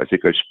 I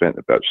think I spent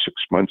about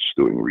 6 months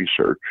doing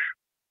research,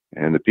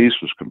 and the piece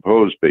was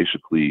composed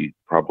basically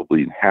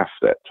probably in half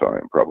that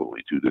time,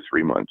 probably 2 to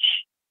 3 months.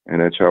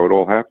 And that's how it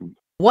all happened.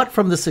 What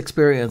from this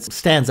experience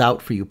stands out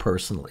for you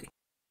personally?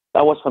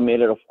 I was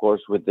familiar, of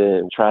course, with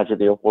the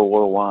tragedy of World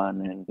War I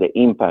and the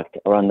impact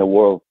around the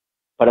world.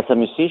 But as a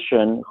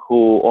musician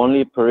who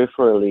only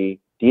peripherally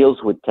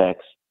deals with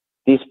text,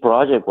 this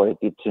project, what it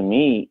did to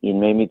me, it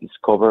made me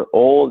discover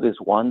all this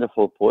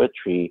wonderful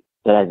poetry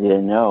that I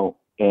didn't know,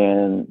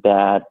 and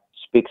that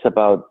speaks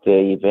about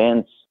the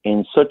events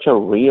in such a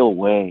real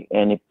way,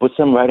 and it puts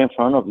them right in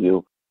front of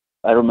you.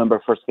 I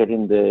remember first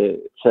getting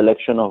the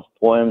selection of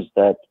poems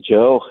that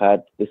Joe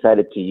had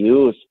decided to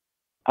use.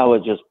 I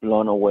was just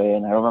blown away,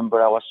 and I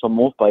remember I was so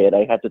moved by it,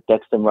 I had to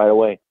text him right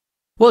away.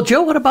 Well,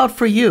 Joe, what about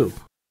for you?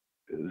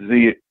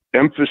 The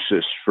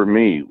emphasis for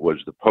me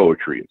was the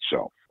poetry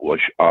itself,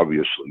 which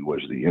obviously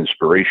was the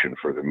inspiration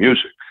for the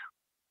music.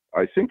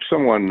 I think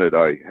someone that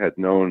I had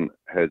known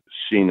had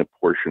seen a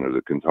portion of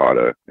the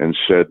cantata and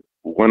said,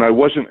 "When I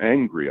wasn't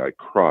angry, I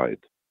cried."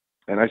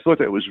 And I thought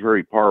that was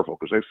very powerful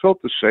because I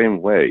felt the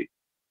same way.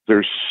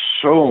 There's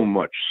so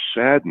much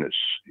sadness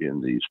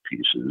in these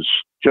pieces,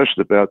 just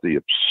about the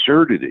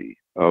absurdity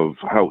of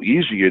how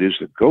easy it is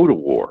to go to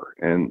war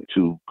and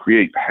to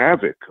create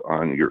havoc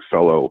on your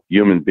fellow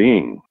human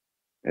being.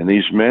 And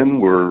these men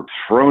were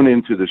thrown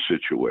into the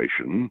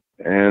situation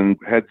and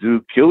had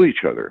to kill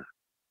each other.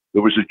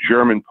 There was a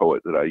German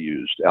poet that I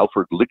used,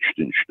 Alfred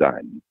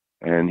Lichtenstein,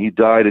 and he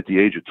died at the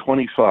age of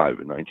 25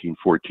 in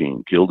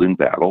 1914, killed in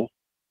battle.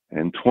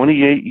 And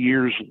 28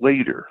 years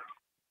later,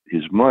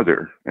 his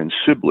mother and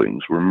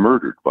siblings were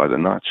murdered by the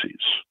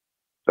Nazis.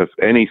 If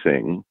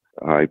anything,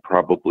 I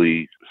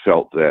probably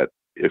felt that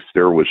if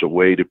there was a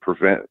way to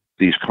prevent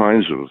these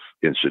kinds of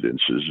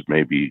incidences,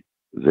 maybe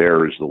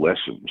there is the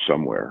lesson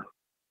somewhere.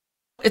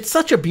 It's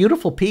such a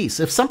beautiful piece.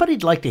 If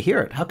somebody'd like to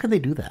hear it, how can they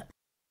do that?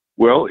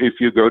 Well,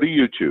 if you go to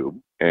YouTube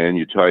and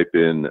you type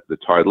in the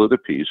title of the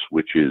piece,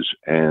 which is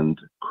 "And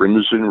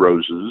Crimson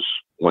Roses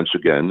Once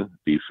Again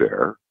Be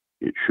Fair,"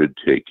 it should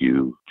take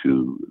you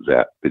to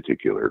that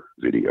particular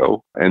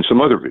video and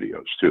some other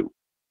videos too.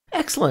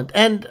 Excellent.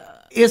 And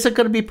is it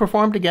going to be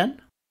performed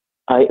again?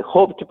 I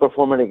hope to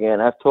perform it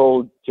again. I've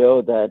told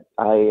Joe that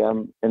I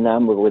am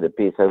enamored with the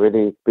piece. I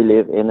really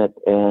believe in it.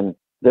 And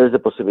there's a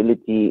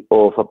possibility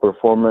of a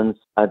performance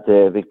at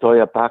the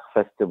Victoria Park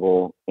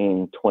Festival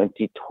in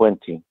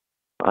 2020.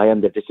 I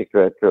am the district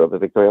director of the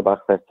Victoria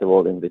Bach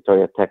Festival in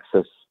Victoria,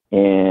 Texas,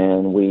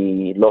 and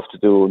we love to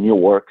do new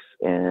works,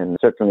 and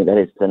certainly that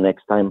is the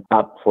next time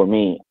up for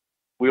me.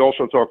 We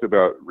also talked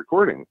about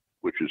recording,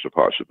 which is a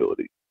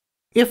possibility.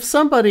 If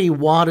somebody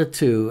wanted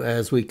to,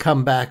 as we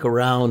come back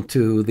around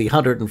to the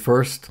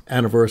 101st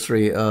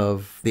anniversary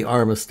of the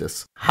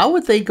armistice, how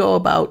would they go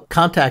about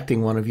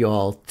contacting one of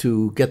y'all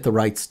to get the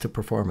rights to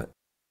perform it?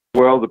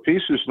 Well, the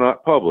piece is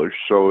not published,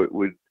 so it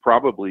would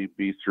probably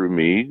be through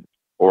me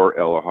or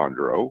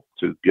Alejandro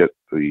to get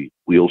the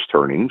wheels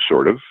turning,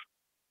 sort of.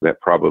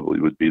 That probably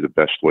would be the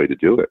best way to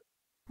do it.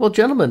 Well,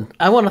 gentlemen,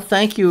 I want to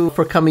thank you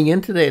for coming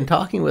in today and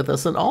talking with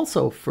us, and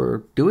also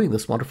for doing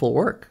this wonderful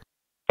work.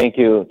 Thank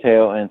you,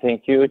 Theo, and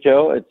thank you,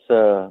 Joe. It's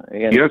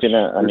it's been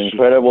an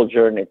incredible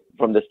journey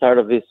from the start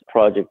of this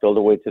project all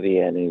the way to the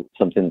end. It's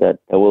something that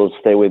will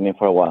stay with me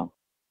for a while.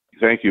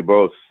 Thank you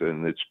both,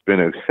 and it's been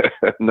a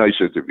nice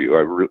interview.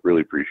 I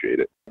really appreciate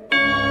it.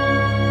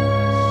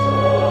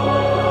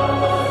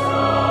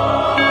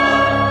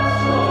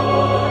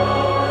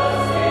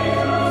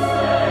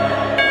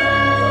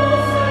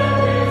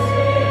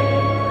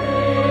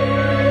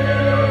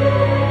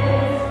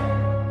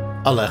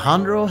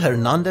 Alejandro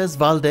Hernandez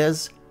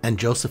Valdez and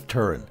Joseph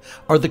Turrin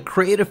are the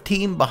creative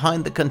team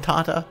behind the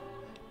cantata,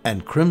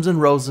 and Crimson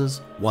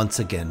Roses Once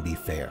Again Be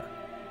Fair.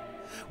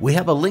 We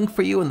have a link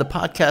for you in the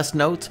podcast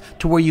notes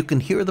to where you can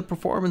hear the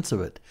performance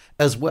of it,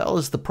 as well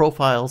as the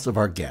profiles of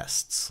our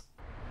guests.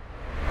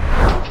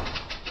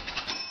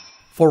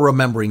 For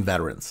Remembering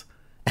Veterans.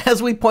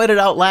 As we pointed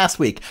out last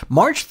week,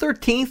 March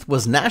 13th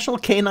was National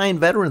Canine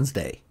Veterans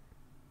Day.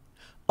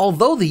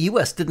 Although the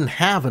U.S. didn't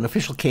have an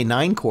official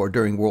Canine Corps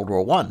during World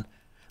War I,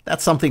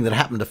 that's something that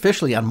happened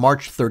officially on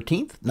March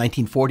 13th,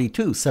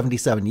 1942,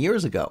 77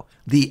 years ago.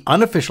 The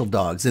unofficial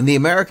dogs in the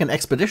American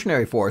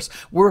Expeditionary Force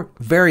were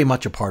very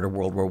much a part of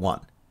World War I.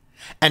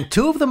 And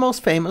two of the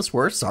most famous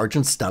were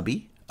Sergeant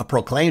Stubby, a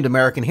proclaimed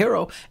American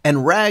hero,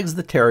 and Rags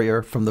the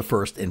Terrier from the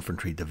 1st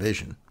Infantry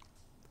Division.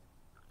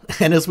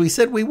 And as we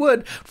said we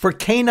would, for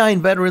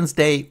Canine Veterans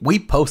Day, we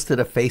posted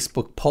a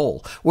Facebook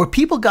poll where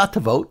people got to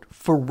vote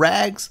for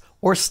Rags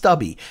or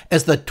Stubby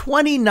as the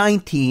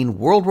 2019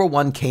 World War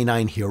I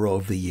Canine Hero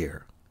of the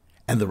Year.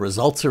 And the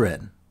results are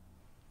in.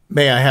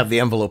 May I have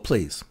the envelope,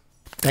 please?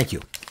 Thank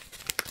you.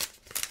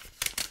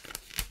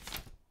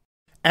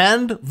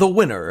 And the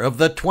winner of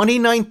the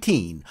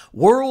 2019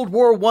 World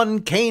War I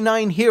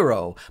Canine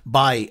Hero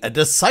by a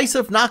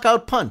decisive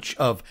knockout punch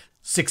of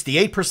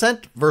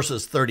 68%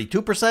 versus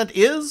 32%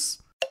 is...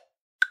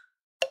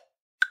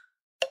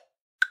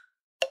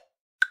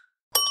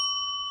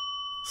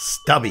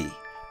 Stubby,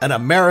 an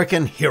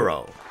American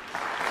hero.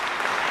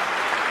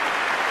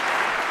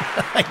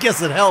 I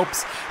guess it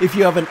helps if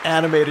you have an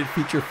animated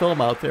feature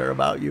film out there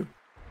about you.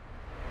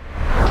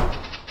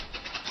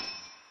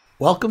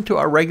 Welcome to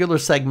our regular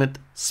segment,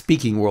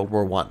 Speaking World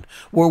War I,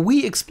 where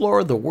we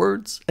explore the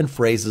words and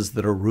phrases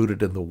that are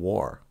rooted in the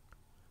war.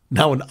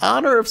 Now, in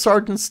honor of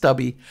Sergeant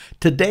Stubby,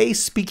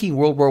 today's Speaking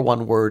World War I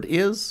word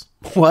is,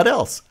 what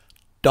else?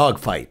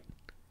 Dogfight.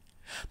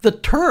 The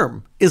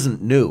term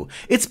isn't new.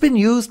 It's been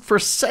used for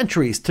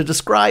centuries to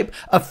describe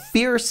a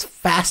fierce,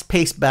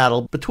 fast-paced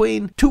battle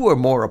between two or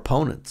more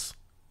opponents.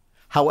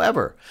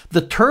 However,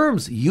 the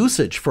term's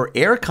usage for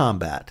air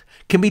combat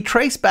can be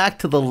traced back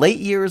to the late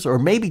years or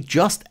maybe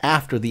just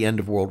after the end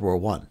of World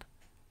War I.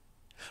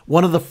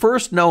 One of the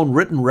first known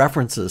written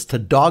references to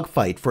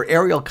dogfight for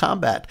aerial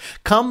combat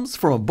comes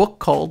from a book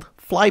called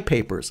Fly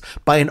Papers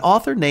by an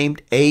author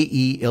named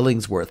A.E.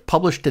 Illingsworth,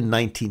 published in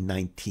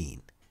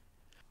 1919.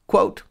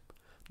 Quote,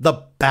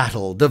 "The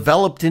battle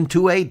developed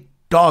into a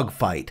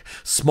dogfight,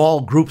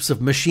 small groups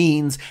of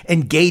machines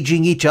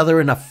engaging each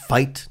other in a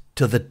fight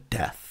to the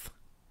death."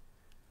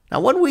 Now,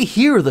 when we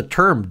hear the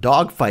term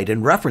dogfight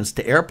in reference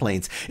to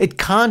airplanes, it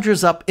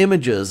conjures up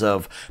images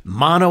of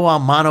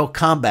mano-a-mano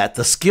combat,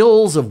 the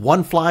skills of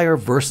one flyer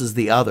versus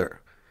the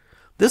other.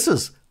 This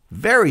is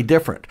very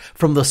different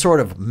from the sort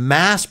of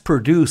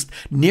mass-produced,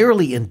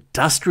 nearly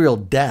industrial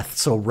death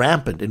so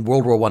rampant in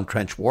World War I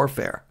trench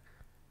warfare.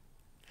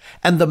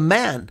 And the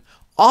man,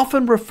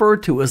 often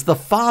referred to as the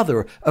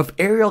father of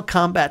aerial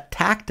combat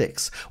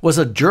tactics, was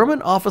a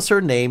German officer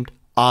named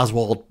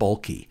Oswald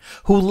Boelke,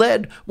 who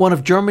led one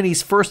of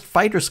Germany's first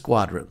fighter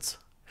squadrons.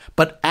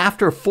 But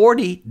after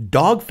 40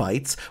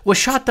 dogfights, was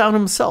shot down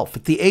himself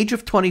at the age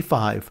of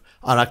 25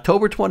 on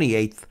October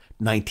 28,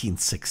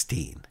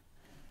 1916.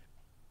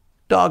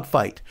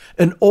 Dogfight,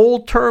 an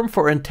old term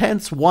for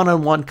intense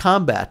one-on-one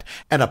combat,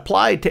 and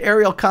applied to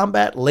aerial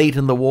combat late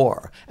in the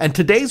war, and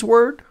today's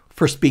word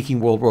for Speaking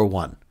World War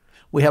I.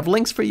 We have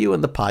links for you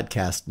in the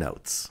podcast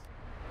notes.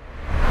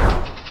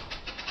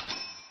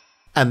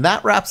 And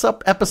that wraps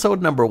up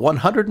episode number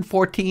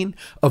 114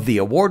 of the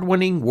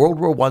award-winning World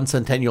War I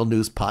Centennial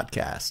News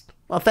Podcast.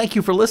 Well, thank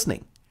you for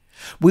listening.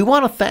 We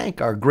want to thank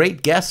our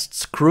great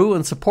guests, crew,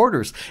 and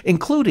supporters,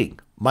 including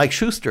Mike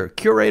Schuster,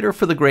 curator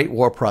for the Great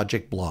War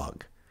Project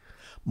blog;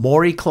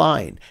 Maury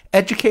Klein,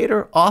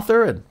 educator,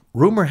 author, and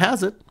rumor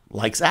has it,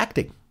 likes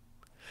acting;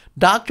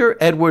 Dr.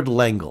 Edward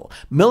Lengel,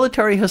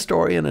 military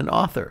historian and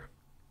author;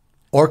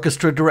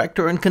 orchestra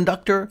director and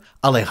conductor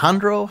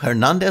Alejandro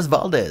Hernandez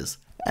Valdez,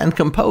 and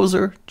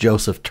composer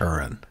Joseph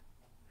Turrin.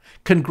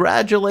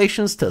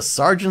 Congratulations to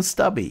Sergeant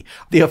Stubby,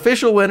 the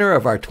official winner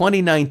of our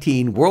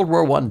 2019 World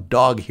War I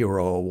Dog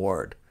Hero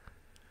Award.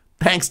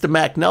 Thanks to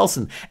Mac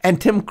Nelson and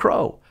Tim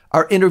Crow,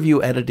 our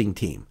interview editing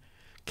team.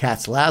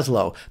 Katz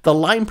Laszlo, the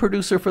line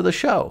producer for the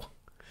show.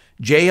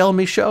 J.L.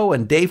 Michaud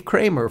and Dave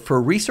Kramer for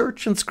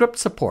research and script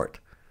support.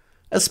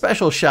 A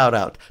special shout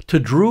out to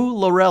Drew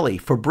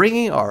Lorelli for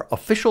bringing our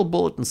official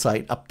Bulletin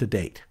site up to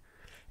date.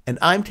 And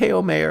I'm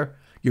Theo Mayer,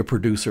 your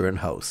producer and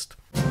host.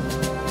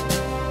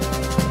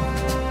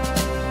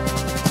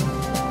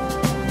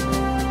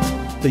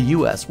 The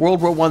U.S.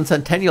 World War I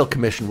Centennial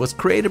Commission was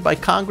created by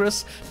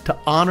Congress to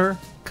honor,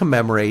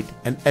 commemorate,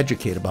 and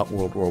educate about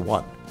World War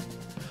I.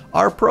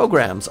 Our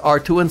programs are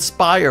to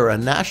inspire a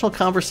national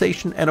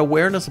conversation and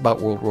awareness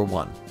about World War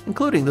I,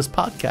 including this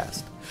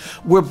podcast.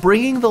 We're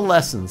bringing the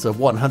lessons of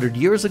 100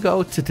 years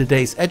ago to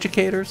today's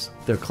educators,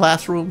 their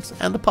classrooms,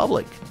 and the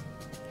public.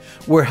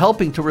 We're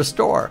helping to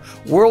restore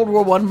World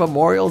War I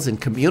memorials in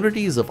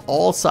communities of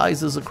all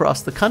sizes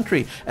across the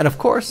country, and of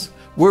course,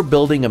 we're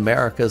building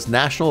America's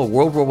National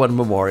World War I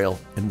Memorial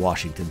in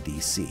Washington,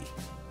 D.C.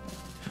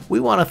 We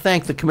want to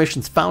thank the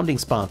Commission's founding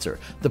sponsor,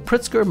 the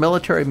Pritzker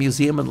Military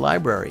Museum and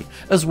Library,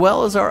 as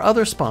well as our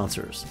other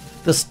sponsors,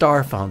 the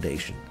Star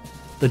Foundation,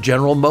 the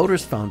General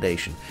Motors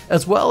Foundation,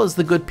 as well as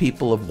the good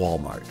people of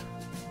Walmart.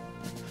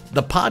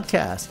 The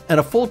podcast and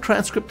a full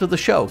transcript of the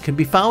show can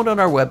be found on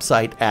our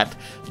website at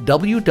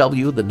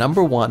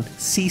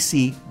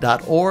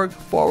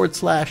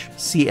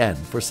www.cc.org/CN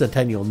for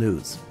Centennial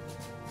News.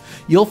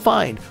 You'll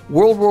find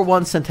World War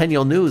I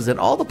Centennial News in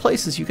all the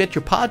places you get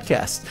your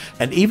podcasts,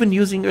 and even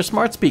using your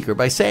smart speaker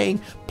by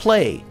saying,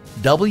 play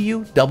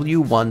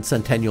WW1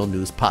 Centennial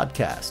News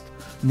Podcast.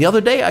 And the other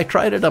day I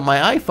tried it on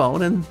my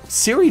iPhone, and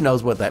Siri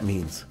knows what that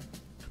means.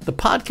 The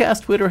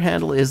podcast Twitter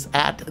handle is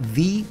at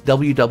the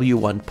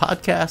WW1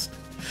 Podcast.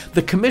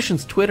 The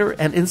Commission's Twitter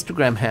and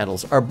Instagram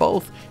handles are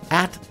both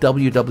at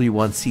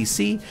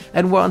WW1CC,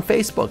 and we're on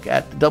Facebook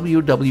at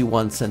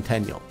WW1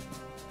 Centennial.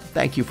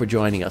 Thank you for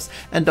joining us,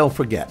 and don't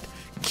forget,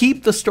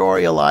 keep the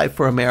story alive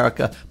for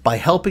America by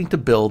helping to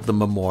build the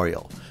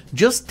memorial.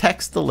 Just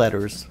text the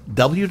letters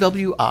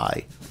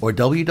WWI or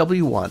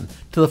WW1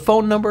 to the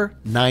phone number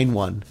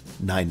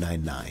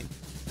 91999.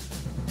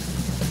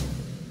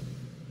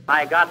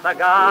 I got the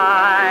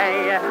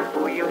guy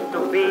who used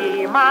to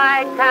be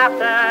my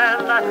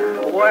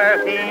captain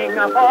working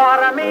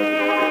for me.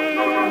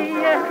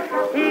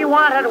 He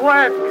wanted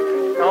work,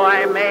 so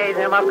I made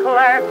him a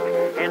clerk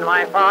in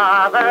my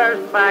father's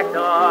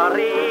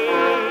factory.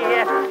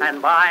 And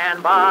by,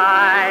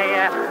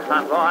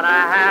 I'm gonna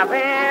have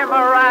him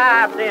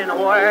wrapped in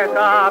work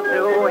up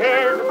to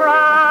his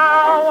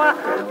brow.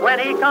 When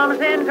he comes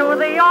into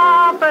the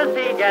office,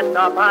 he gets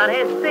up on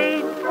his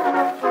seat,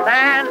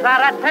 stands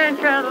at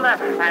attention,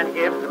 and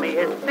gives me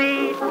his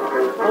seat.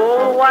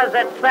 Who was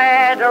it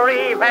said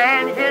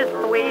revenge is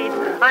sweet?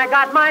 I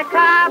got my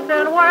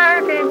captain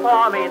working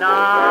for me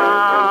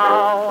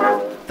now.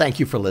 Thank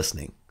you for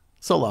listening.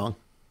 So long.